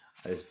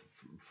 As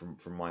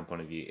from my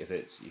point of view,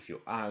 if you're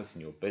out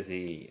and you're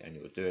busy and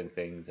you're doing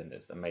things, and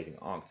there's amazing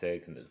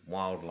Arctic and there's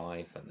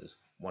wildlife and there's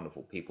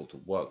wonderful people to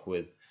work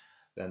with,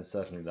 then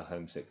certainly the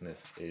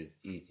homesickness is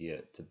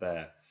easier to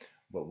bear.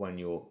 But when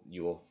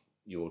you're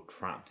you're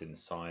trapped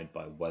inside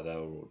by weather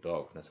or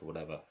darkness or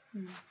whatever,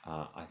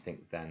 I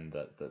think then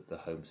that the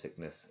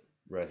homesickness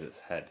rears its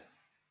head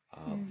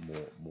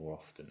more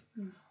often.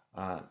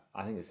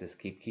 I think it's just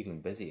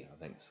keeping busy. I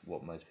think it's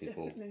what most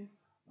people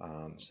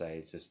say.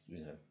 It's just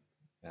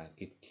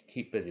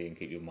keep busy and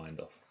keep your mind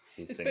off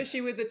these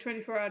especially things. with the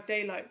 24-hour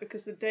daylight,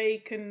 because the day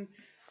can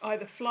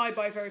either fly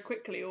by very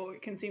quickly or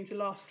it can seem to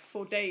last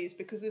for days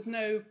because there's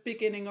no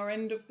beginning or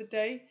end of the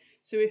day.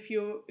 So if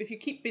you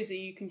keep busy,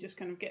 you can just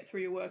kind of get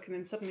through your work, and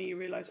then suddenly you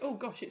realise, oh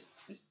gosh, it's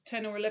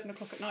 10 or 11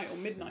 o'clock at night or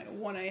midnight or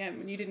 1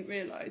 a.m. and you didn't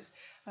realise,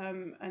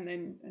 and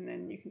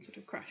then you can sort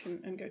of crash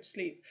and go to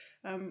sleep.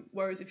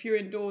 Whereas if you're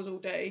indoors all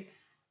day,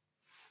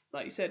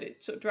 like you said,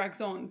 it sort of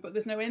drags on, but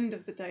there's no end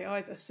of the day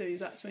either. So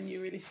that's when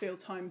you really feel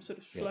time sort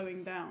of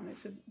slowing down.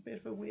 It's a bit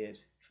of a weird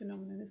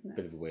phenomenon, isn't it?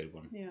 Bit of a weird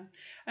one. Yeah.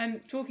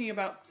 And talking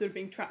about sort of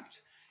being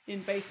trapped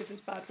in base if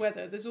there's bad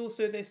weather, there's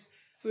also this,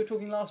 we were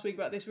talking last week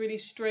about this really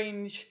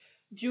strange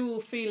dual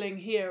feeling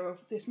here of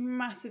this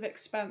massive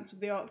expanse of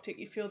the Arctic.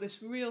 You feel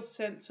this real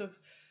sense of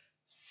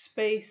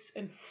space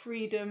and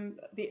freedom.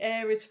 The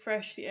air is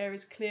fresh, the air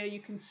is clear,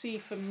 you can see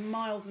for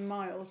miles and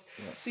miles.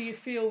 Yeah. So you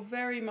feel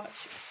very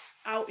much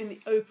out in the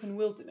open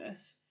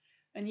wilderness,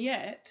 and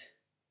yet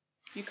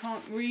you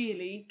can't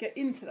really get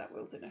into that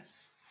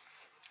wilderness.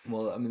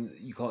 Well, I mean,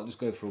 you can't just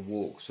go for a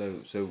walk,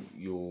 so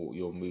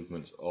your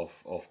movements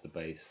off the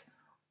base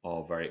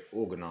are very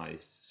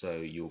organised, so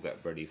you'll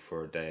get ready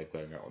for a day of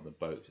going out on the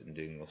boat and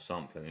doing your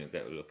sampling, and you'll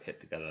get all your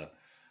kit together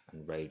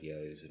and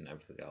radios and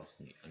everything else,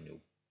 and you'll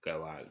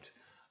go out.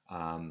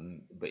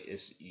 But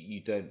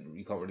you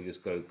can't really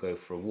just go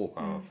for a walk.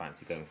 I don't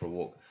fancy going for a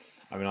walk.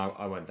 I mean,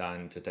 I went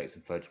down to take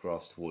some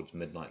photographs towards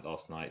midnight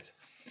last night,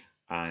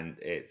 and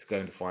it's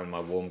going to find my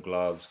warm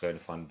gloves, going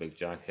to find a big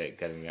jacket,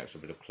 getting the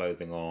extra bit of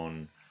clothing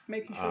on,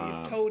 making sure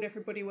you've told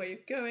everybody where you're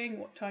going,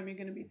 what time you're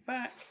going to be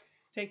back,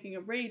 taking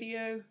a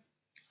radio.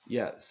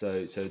 Yeah,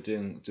 so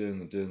doing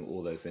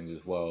all those things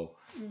as well,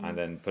 and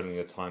then putting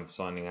your time for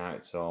signing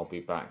out. So I'll be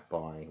back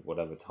by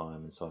whatever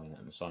time and signing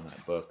out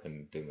a book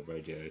and doing the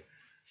radio,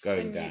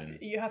 going down.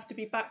 You have to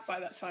be back by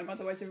that time,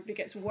 otherwise everybody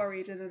gets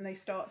worried, and then they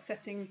start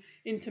setting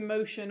into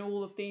motion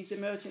all of these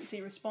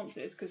emergency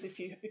responses. Because if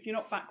you're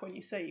not back when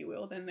you say you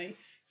will, then they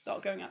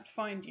start going out to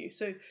find you.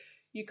 So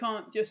you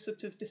can't just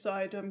sort of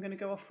decide I'm going to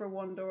go off for a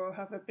wander or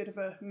have a bit of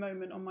a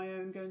moment on my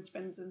own, go and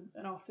spend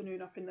an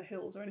afternoon up in the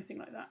hills or anything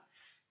like that.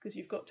 Because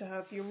you've got to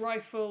have your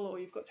rifle or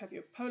you've got to have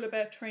your polar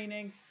bear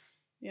training.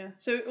 Yeah.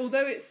 So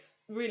although it's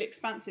really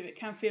expansive, it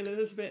can feel a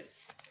little bit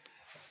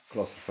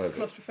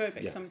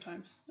claustrophobic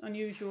sometimes.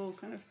 Unusual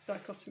kind of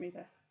dichotomy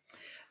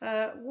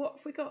there. What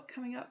have we got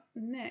coming up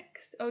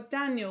next? Oh,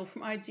 Daniel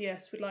from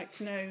IGS would like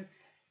to know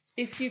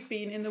if you've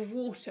been in the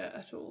water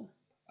at all.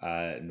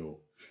 No.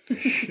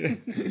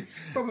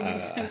 Probably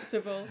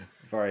sensible.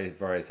 Very,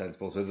 very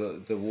sensible. So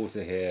the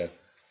water here,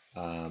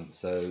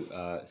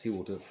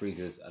 seawater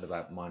freezes at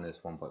about minus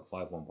 1.5,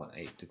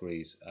 1.8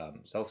 degrees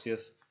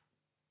Celsius.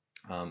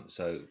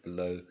 So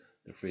below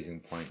the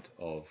freezing point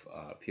of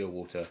pure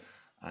water,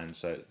 and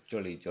so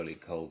jolly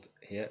cold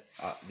here.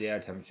 The air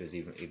temperature is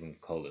even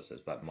colder, so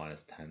it's about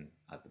minus 10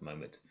 at the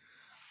moment.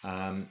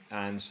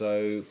 And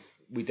so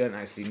we don't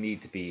actually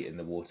need to be in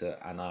the water,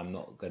 and I'm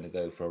not going to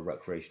go for a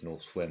recreational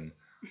swim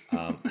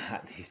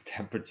at these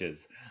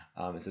temperatures.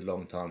 It's a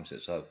long time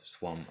since I've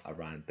swum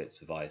around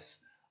bits of ice,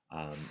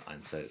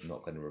 and so I'm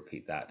not going to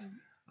repeat that.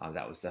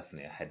 That was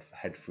definitely a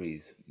head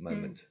freeze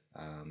moment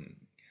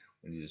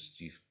when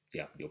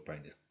your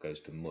brain just goes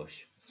to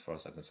mush, as far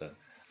as I'm concerned.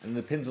 And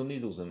the pins or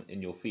needles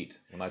in your feet.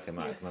 When I came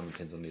out, I remember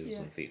pins or needles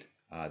on feet.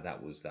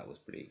 That was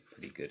pretty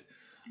good.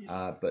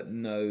 Yeah. But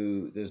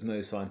no, there's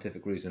no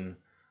scientific reason,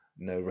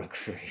 no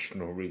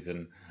recreational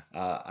reason.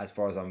 As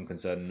far as I'm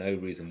concerned, no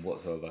reason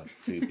whatsoever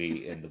to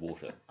be in the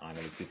water. I'm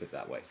going to keep it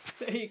that way.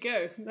 There you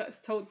go. That's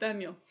told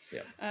Daniel.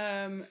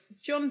 Yeah.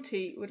 John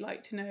T would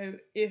like to know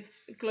if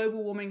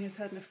global warming has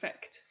had an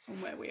effect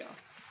on where we are.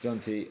 John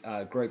T,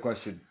 great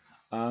question.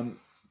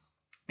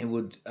 It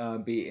would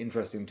be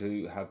interesting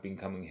to have been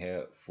coming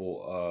here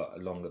for a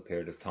longer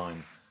period of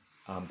time,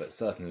 but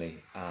certainly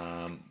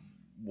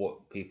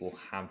what people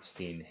have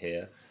seen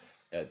here,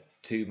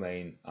 three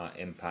main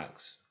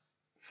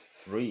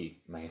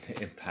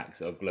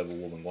impacts of global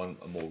warming, one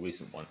a more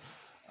recent one.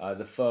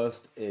 The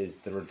first is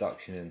the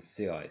reduction in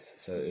sea ice.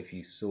 So if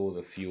you saw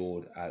the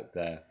fjord out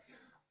there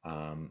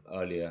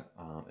earlier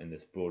in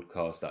this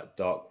broadcast, that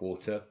dark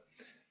water,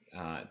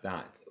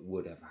 that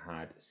would have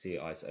had sea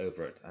ice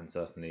over it, and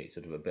certainly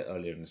sort of a bit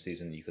earlier in the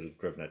season you could have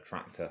driven a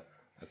tractor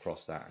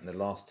across that. And the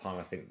last time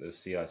I think there was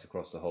sea ice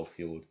across the whole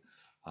fjord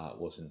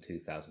was in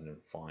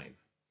 2005.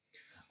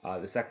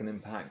 The second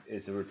impact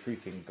is the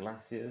retreating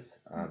glaciers.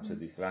 So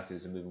these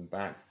glaciers are moving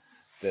back.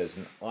 There's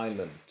an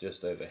island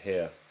just over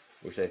here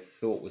which they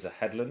thought was a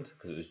headland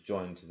because it was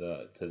joined to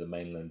the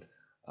mainland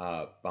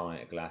by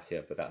a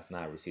glacier, but that's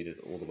now receded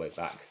all the way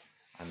back,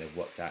 and they've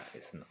worked out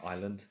it's an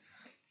island.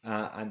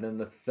 And then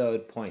the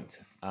third point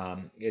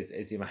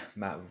is the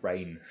amount of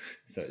rain.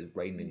 So it's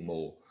raining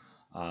more.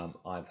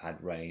 I've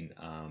had rain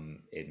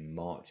in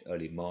March,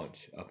 early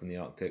March, up in the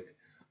Arctic,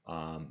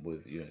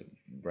 with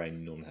rain.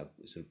 You normally have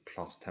sort of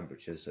plus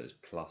temperatures, so it's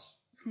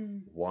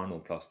 +1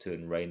 or +2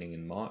 and raining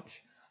in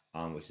March,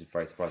 which is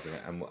very surprising.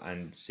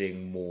 And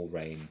seeing more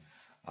rain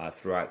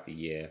throughout the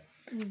year,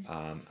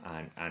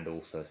 and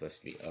also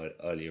especially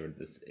earlier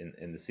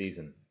in the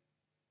season.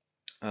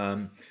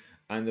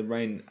 And the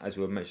rain, as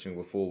we were mentioning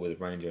before, with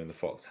the reindeer and the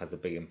fox, has a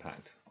big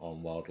impact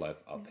on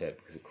wildlife up here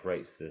because it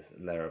creates this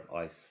layer of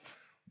ice,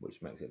 which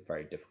makes it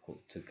very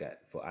difficult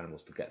for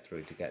animals to get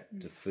through, to get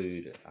to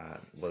food,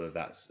 whether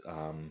that's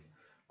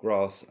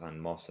grass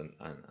and moss and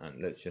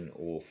lichen,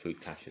 or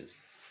food caches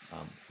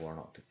for an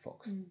Arctic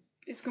fox.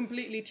 It's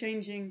completely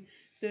changing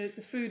the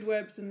food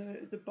webs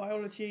and the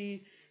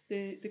biology,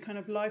 the kind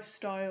of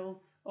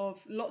lifestyle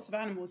of lots of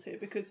animals here,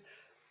 because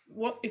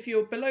what if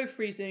you're below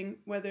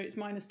freezing, whether it's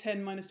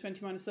 -10,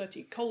 -20,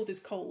 -30, cold is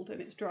cold and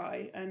it's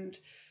dry, and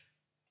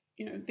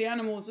the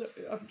animals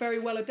are very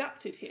well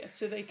adapted here,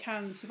 so they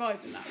can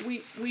survive in that.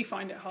 We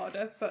find it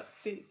harder, but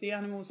the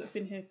animals that have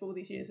been here for all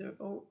these years are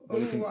all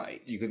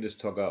right. You can just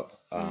tug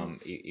up.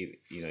 You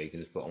can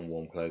just put on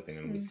warm clothing,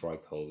 and with dry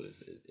cold,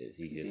 it's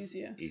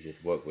easier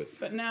to work with.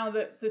 But now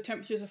that the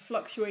temperatures are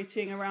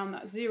fluctuating around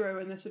that zero,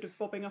 and they're sort of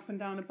bobbing up and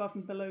down above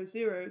and below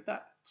zero,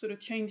 that sort of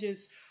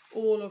changes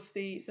all of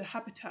the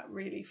habitat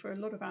really for a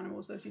lot of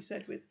animals, as you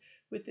said,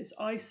 with this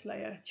ice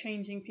layer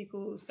changing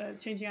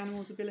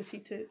animals' ability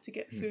to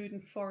get food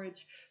and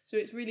forage. So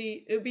it'll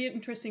be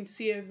interesting to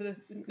see over the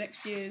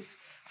next years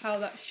how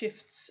that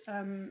shifts,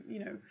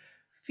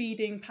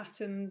 feeding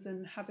patterns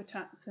and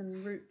habitats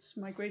and routes,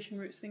 migration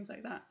routes, things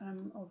like that,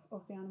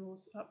 of the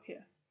animals up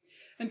here.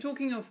 And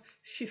talking of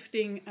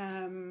shifting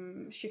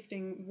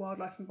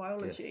wildlife and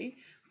biology,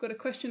 we've got a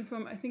question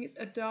from, I think it's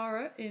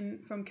Adara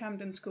from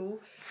Camden School.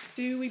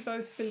 Do we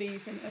both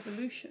believe in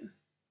evolution?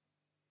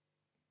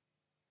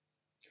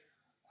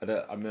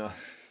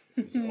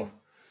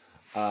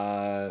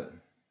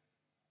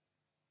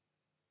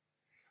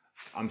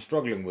 I'm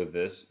struggling with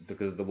this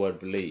because of the word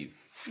believe.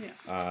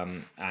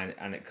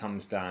 And it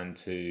comes down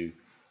to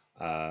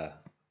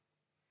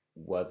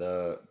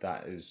whether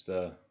that is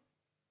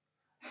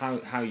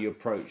how you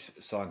approach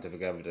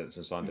scientific evidence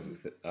and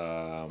scientific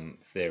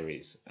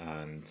theories,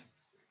 and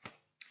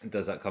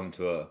does that come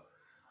to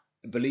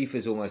belief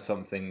is almost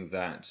something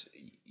that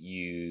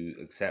you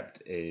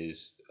accept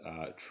is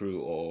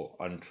true or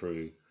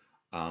untrue,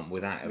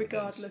 without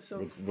evidence,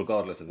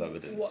 regardless of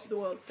evidence, what the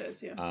world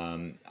says.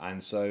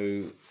 And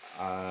so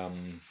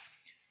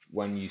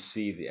when you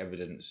see the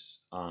evidence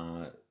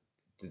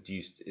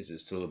deduced, is it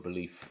still a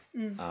belief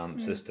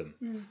system?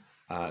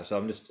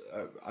 So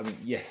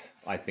yes,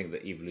 I think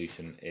that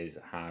evolution is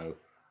how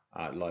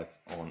life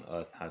on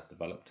Earth has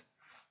developed,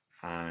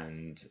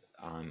 and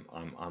I'm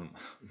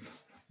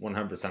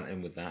 100%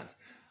 in with that.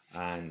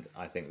 And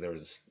I think there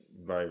is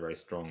very, very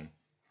strong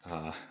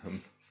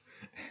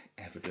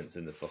evidence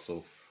in the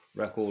fossil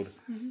record,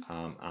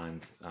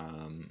 and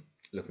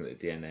looking at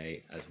the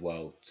DNA as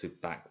well to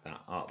back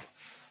that up.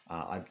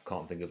 I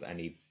can't think of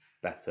any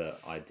better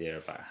idea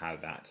about how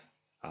that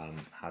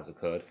has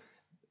occurred.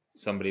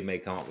 Somebody may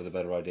come up with a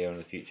better idea in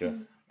the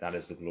future. That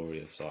is the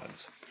glory of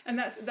science. And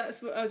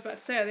that's what I was about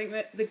to say. I think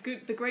that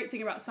the great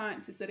thing about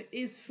science is that it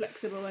is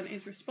flexible and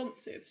is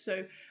responsive.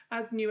 So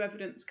as new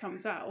evidence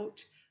comes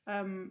out,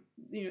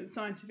 the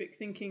scientific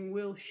thinking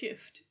will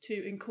shift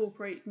to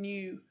incorporate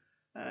new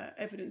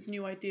evidence,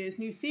 new ideas,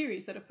 new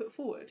theories that are put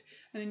forward,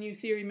 and a new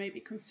theory may be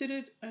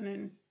considered and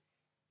then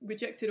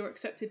rejected or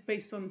accepted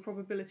based on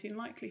probability and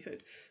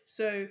likelihood.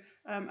 So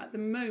at the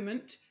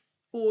moment,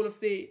 all of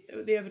the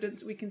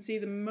evidence, we can see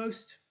the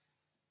most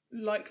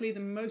likely, the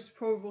most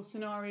probable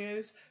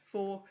scenarios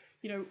for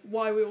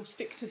why we all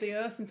stick to the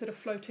Earth instead of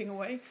floating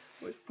away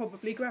was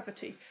probably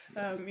gravity.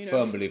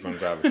 Firm believer in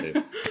gravity.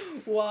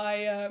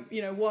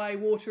 Why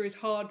water is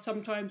hard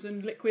sometimes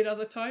and liquid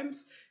other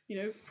times.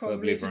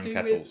 Probably to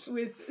do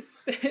with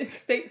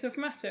states of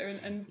matter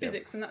and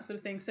physics and that sort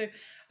of thing. So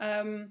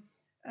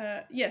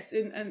yes,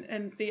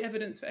 and the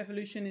evidence for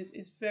evolution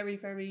is very,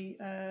 very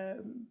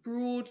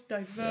broad,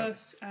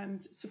 diverse,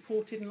 and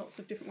supported in lots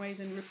of different ways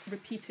and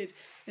repeated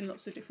in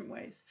lots of different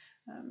ways.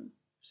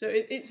 So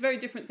it's very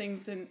different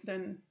things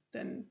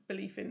than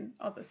belief in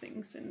other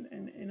things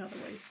in other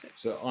ways.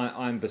 So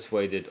I'm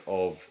persuaded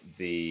of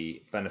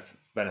the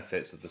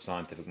benefits of the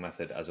scientific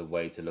method as a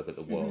way to look at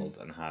the world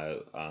and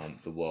how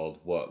the world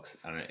works,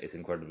 and it's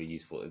incredibly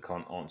useful. It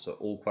can't answer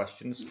all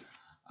questions.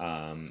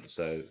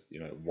 So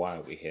why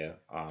are we here?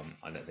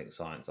 I don't think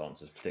science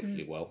answers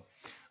particularly well,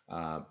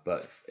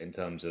 but in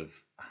terms of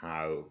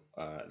how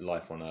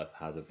life on Earth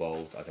has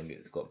evolved, I think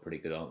it's got pretty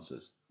good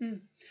answers.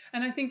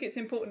 And I think it's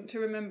important to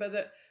remember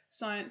that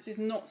science is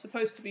not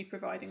supposed to be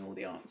providing all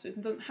the answers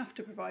and doesn't have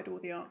to provide all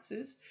the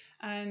answers,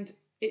 and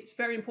it's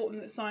very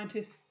important that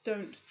scientists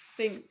don't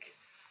think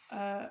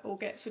or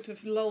get sort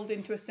of lulled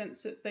into a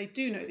sense that they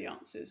do know the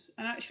answers.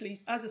 And actually,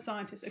 as a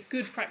scientist, a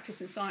good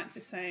practice in science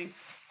is saying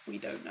we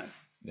don't know.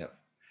 Yep.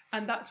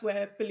 And that's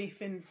where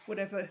belief in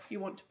whatever you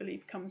want to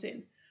believe comes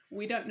in.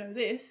 We don't know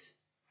this,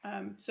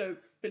 So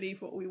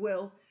believe what we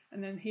will,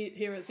 and then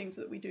here are the things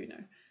that we do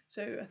know.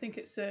 So I think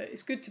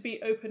it's good to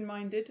be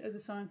open-minded as a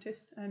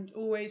scientist and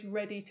always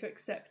ready to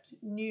accept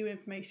new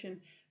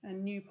information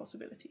and new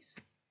possibilities.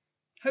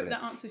 Hope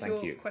that answers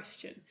your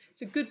question.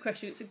 It's a good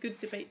question. It's a good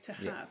debate to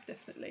have,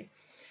 definitely.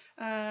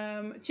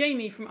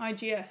 Jamie from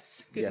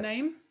IGS, good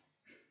name.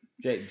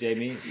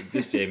 Jamie,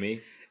 this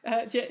Jamie.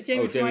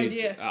 Jamie from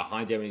IGS.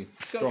 Hi, Jamie.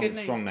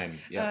 Strong name.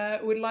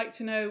 Yeah. Would like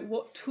to know,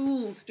 what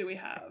tools do we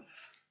have?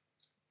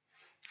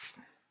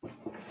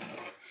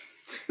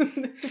 It's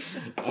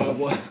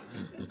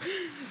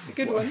a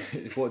good one.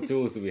 What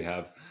tools do we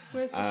have?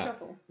 Where's the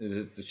shovel?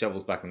 The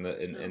shovel's back in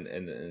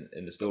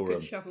the storeroom.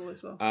 Good shovel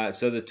as well.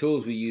 So the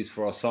tools we use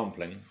for our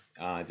sampling,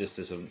 just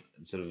to sort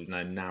of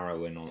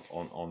narrow in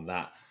on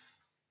that.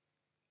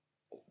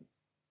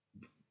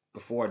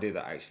 Before I do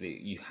that,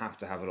 actually, you have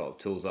to have a lot of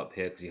tools up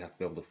here because you have to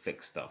be able to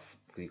fix stuff,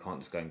 because you can't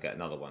just go and get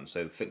another one.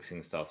 So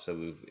fixing stuff. So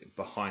we've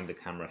behind the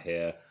camera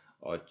here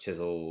are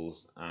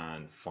chisels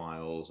and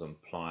files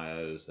and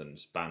pliers and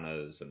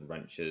spanners and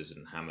wrenches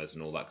and hammers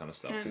and all that kind of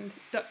stuff. And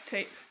duct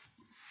tape.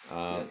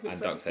 And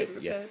duct tape,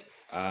 yes.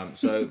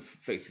 So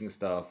fixing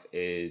stuff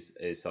is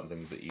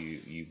something that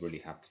you really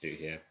have to do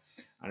here,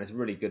 and it's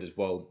really good as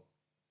well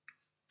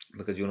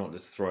because you're not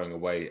just throwing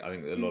away. I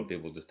think a lot of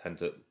people just tend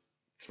to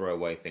throw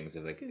away things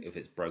if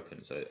it's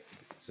broken. So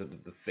sort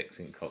of the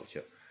fixing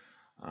culture,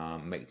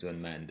 make, do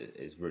and mend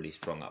is really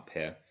strong up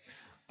here.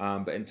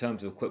 But in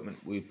terms of equipment,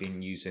 we've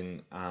been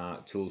using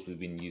tools we've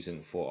been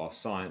using for our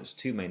science.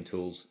 Two main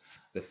tools.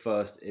 The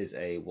first is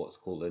what's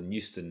called a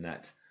Newton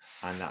net,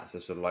 and that's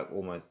a sort of like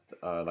almost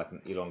like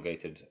an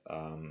elongated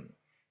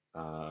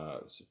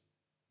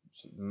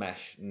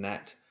mesh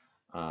net,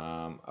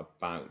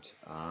 about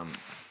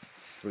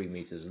 3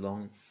 meters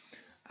long,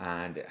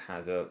 and it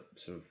has a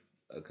sort of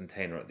a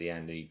container at the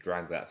end, and you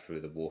drag that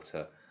through the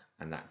water,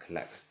 and that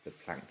collects the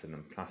plankton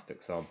and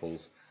plastic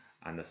samples.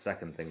 And the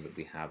second thing that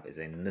we have is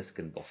a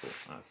Niskin bottle.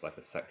 That's like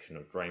a section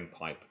of drain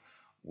pipe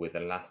with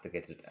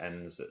elasticated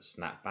ends that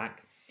snap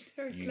back.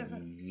 Very clever.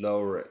 You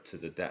lower it to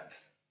the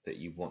depth that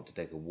you want to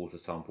take a water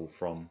sample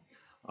from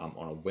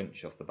on a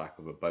winch off the back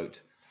of a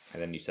boat,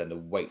 and then you send a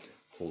weight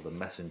called a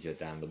messenger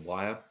down the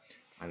wire,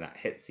 and that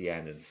hits the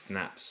end and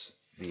snaps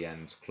the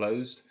ends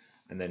closed,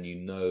 and then you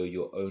know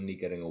you're only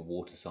getting a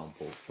water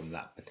sample from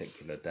that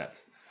particular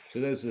depth. So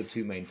those are the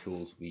two main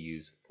tools we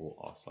use for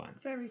our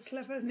science. Very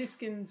clever.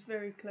 Niskin's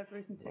very clever,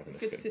 isn't it? A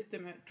good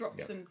system. It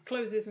drops and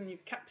closes, and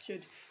you've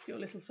captured your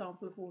little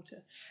sample of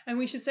water. And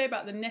we should say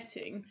about the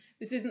netting,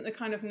 this isn't the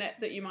kind of net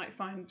that you might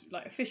find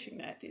like a fishing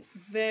net. It's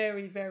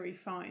very, very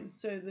fine.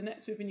 So the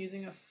nets we've been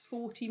using are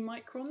 40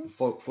 microns.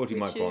 40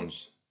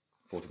 microns.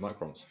 40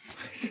 microns.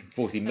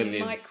 40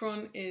 million. A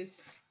micron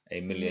is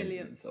a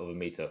millionth of a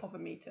meter. So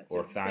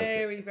or a thousandth.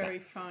 Very, very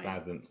fine.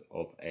 Thousandth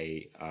of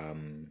a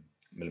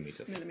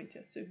millimeter.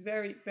 So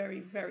very,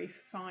 very, very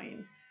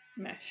fine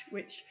mesh,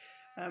 which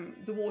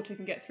the water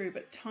can get through,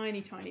 but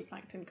tiny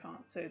plankton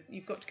can't. So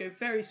you've got to go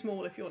very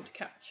small if you want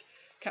to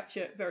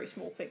capture very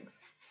small things.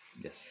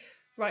 Yes.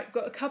 Right,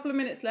 got a couple of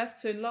minutes left,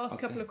 so last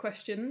couple of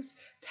questions.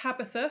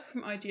 Tabitha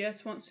from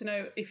IGS wants to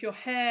know if your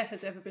hair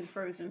has ever been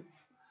frozen.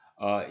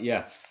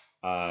 Yeah.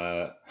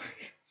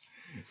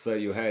 So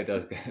your hair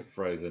does get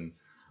frozen.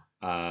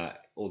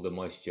 All the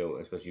moisture,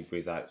 especially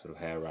breathe out sort of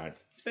hair around.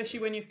 Especially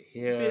when you've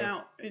been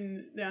out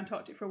in the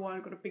Antarctic for a while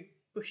and got a big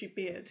bushy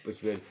beard.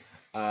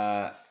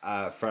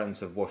 Friends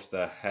have washed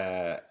their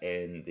hair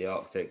in the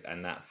Arctic,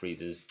 and that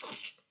freezes.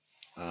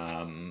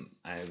 And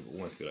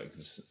almost feel like you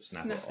can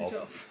snap it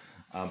off.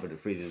 But it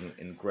freezes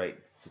in great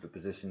sort of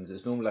positions.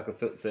 It's normally like a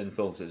thin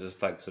film, so it's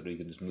just like sort of you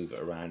can just move it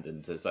around,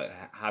 and so it's like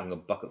having a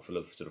bucket full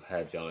of sort of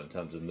hair gel in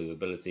terms of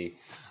movability.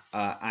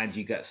 And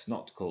you get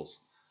snoticles.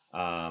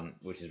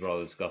 Which is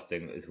rather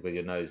disgusting. It's because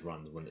your nose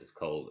runs when it's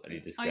cold, and you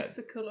just get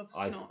icicle of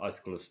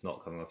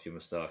snot coming off your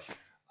moustache.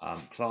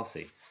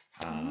 Classy,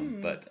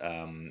 but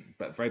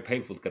very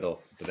painful to get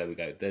off. But there we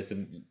go. There's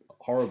some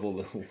horrible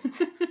little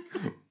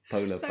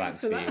polar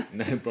facts for you.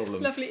 No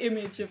problem. Lovely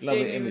image of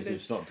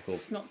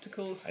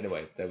snoticles.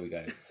 Anyway, there we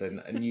go. So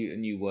a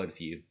new word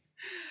for you.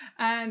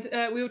 And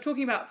we were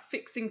talking about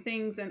fixing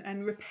things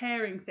and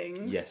repairing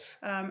things. Yes.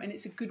 And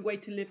it's a good way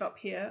to live up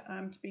here,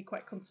 to be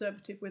quite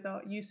conservative with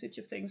our usage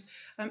of things.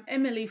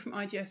 Emily from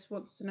IGS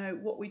wants to know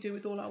what we do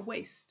with all our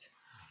waste.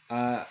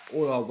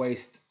 All our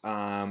waste.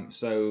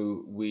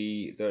 So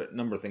there are a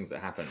number of things that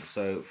happen.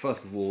 So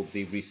first of all,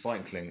 the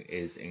recycling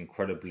is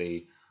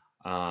incredibly,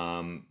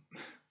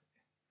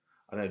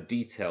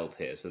 detailed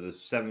here. So there's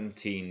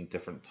 17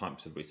 different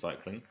types of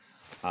recycling,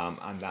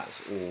 and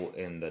that's all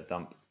in the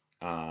dump.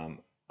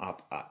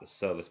 Up at the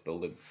service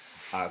building.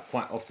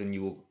 Quite often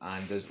you will,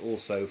 and there's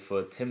also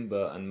for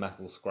timber and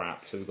metal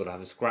scrap. So we've got to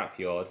have a scrap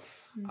yard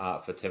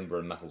for timber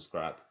and metal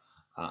scrap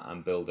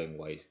and building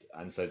waste.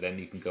 And so then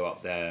you can go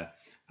up there,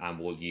 and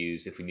we'll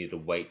use, if we need a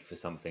weight for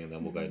something,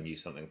 then we'll go and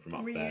use something from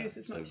up there. Reuse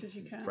as much as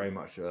you can. Very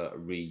much a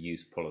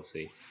reuse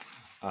policy.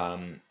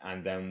 And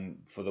then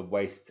for the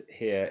waste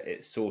here,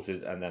 it's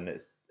sorted, and then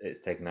it's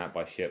taken out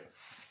by ship,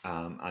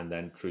 and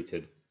then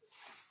treated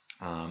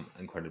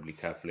incredibly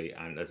carefully,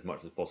 and as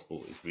much as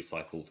possible is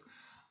recycled.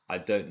 I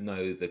don't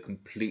know the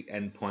complete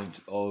endpoint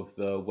of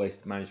the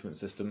waste management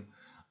system,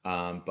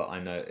 but I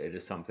know it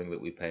is something that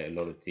we pay a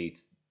lot of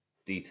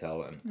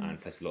detail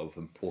and place a lot of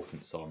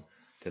importance on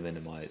to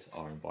minimise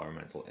our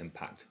environmental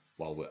impact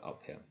while we're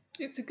up here.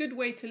 It's a good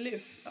way to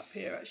live up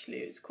here, actually.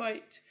 It's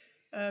quite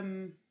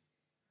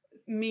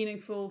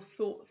meaningful,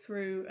 thought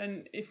through,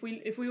 and if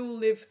we all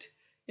lived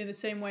in the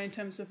same way in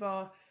terms of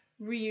our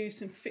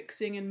reuse and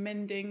fixing and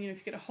mending, if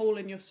you get a hole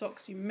in your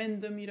socks, you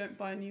mend them, you don't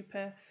buy a new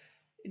pair.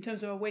 In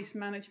terms of our waste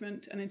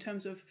management, and in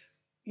terms of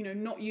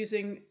not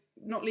leaving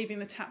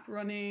the tap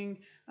running,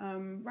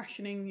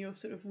 rationing your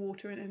sort of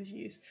water and energy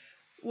use.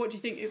 What do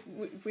you think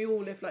if we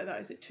all live like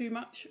that? Is it too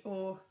much,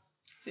 or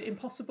is it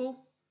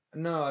impossible?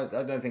 No,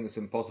 I don't think it's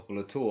impossible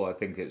at all. I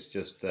think it's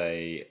just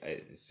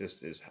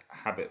it's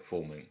habit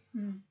forming,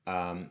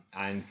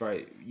 and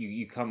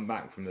you come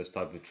back from this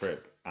type of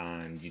trip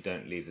and you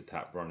don't leave the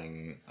tap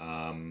running.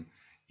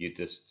 You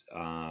just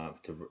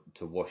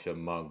to wash a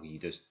mug, you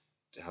just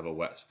have a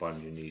wet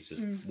sponge and you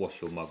just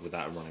wash your mug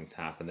without a running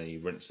tap, and then you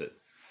rinse it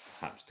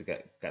perhaps to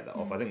get that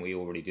off. I think we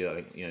already do that.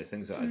 I think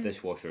things like a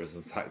dishwasher is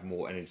in fact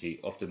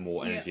often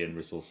more energy and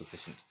resource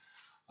efficient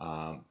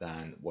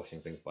than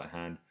washing things by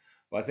hand.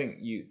 But I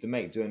think the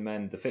make, do and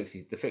mend, the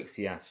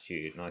fixie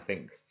attitude, and I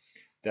think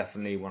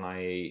definitely when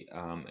I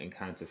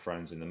encounter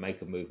friends in the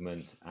maker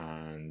movement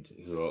and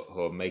who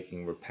are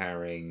making,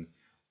 repairing,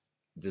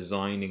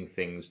 designing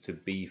things to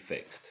be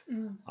fixed,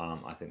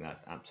 I think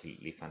that's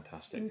absolutely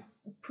fantastic. And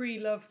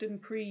pre-loved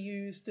and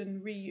pre-used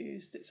and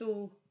reused, it's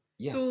all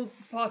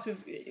part of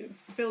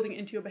building it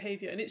into your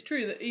behaviour. And it's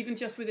true that even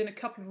just within a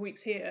couple of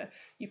weeks here,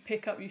 you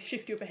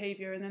shift your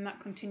behaviour, and then that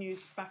continues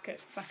back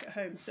at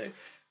home. So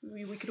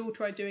we could all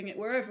try doing it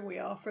wherever we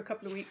are for a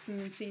couple of weeks and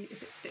then see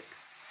if it sticks.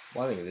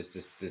 Well, I think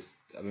there's this.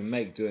 I mean,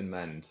 make, do, and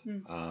mend.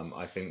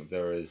 I think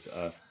there is.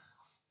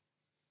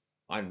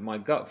 My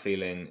gut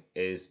feeling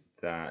is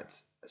that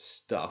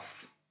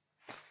stuff,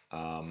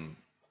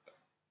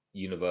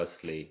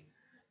 universally,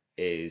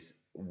 is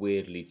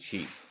weirdly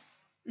cheap.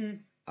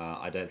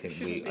 I don't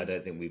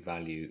think we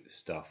value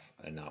stuff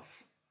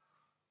enough.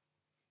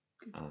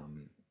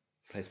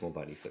 Place more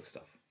value for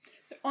stuff.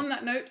 On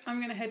that note, I'm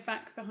going to head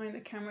back behind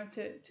the camera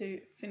to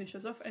finish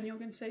us off, and you're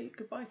going to say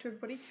goodbye to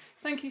everybody.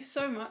 Thank you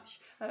so much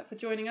for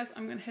joining us.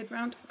 I'm going to head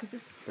round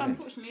because we're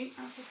unfortunately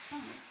out of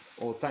time.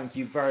 Well, thank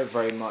you very,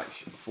 very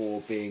much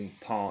for being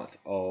part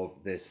of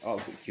this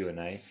Arctic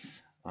Q&A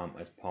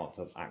as part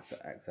of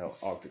AXA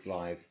XL Arctic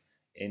Live.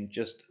 In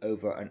just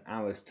over an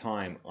hour's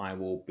time, I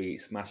will be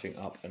smashing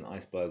up an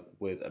iceberg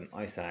with an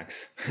ice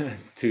axe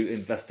to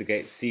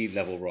investigate sea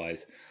level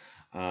rise.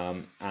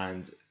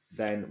 And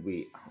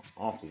then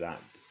after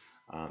that,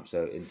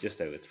 so in just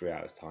over 3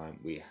 hours' time,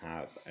 we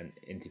have an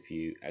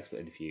expert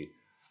interview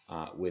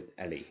with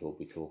Ellie, who will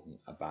be talking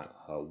about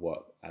her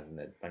work as an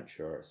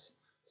adventurous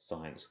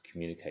science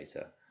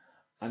communicator.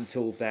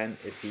 Until then,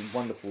 it's been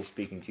wonderful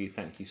speaking to you.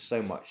 Thank you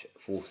so much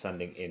for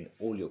sending in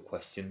all your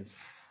questions.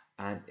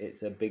 And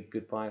it's a big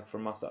goodbye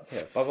from us up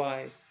here.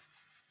 Bye-bye.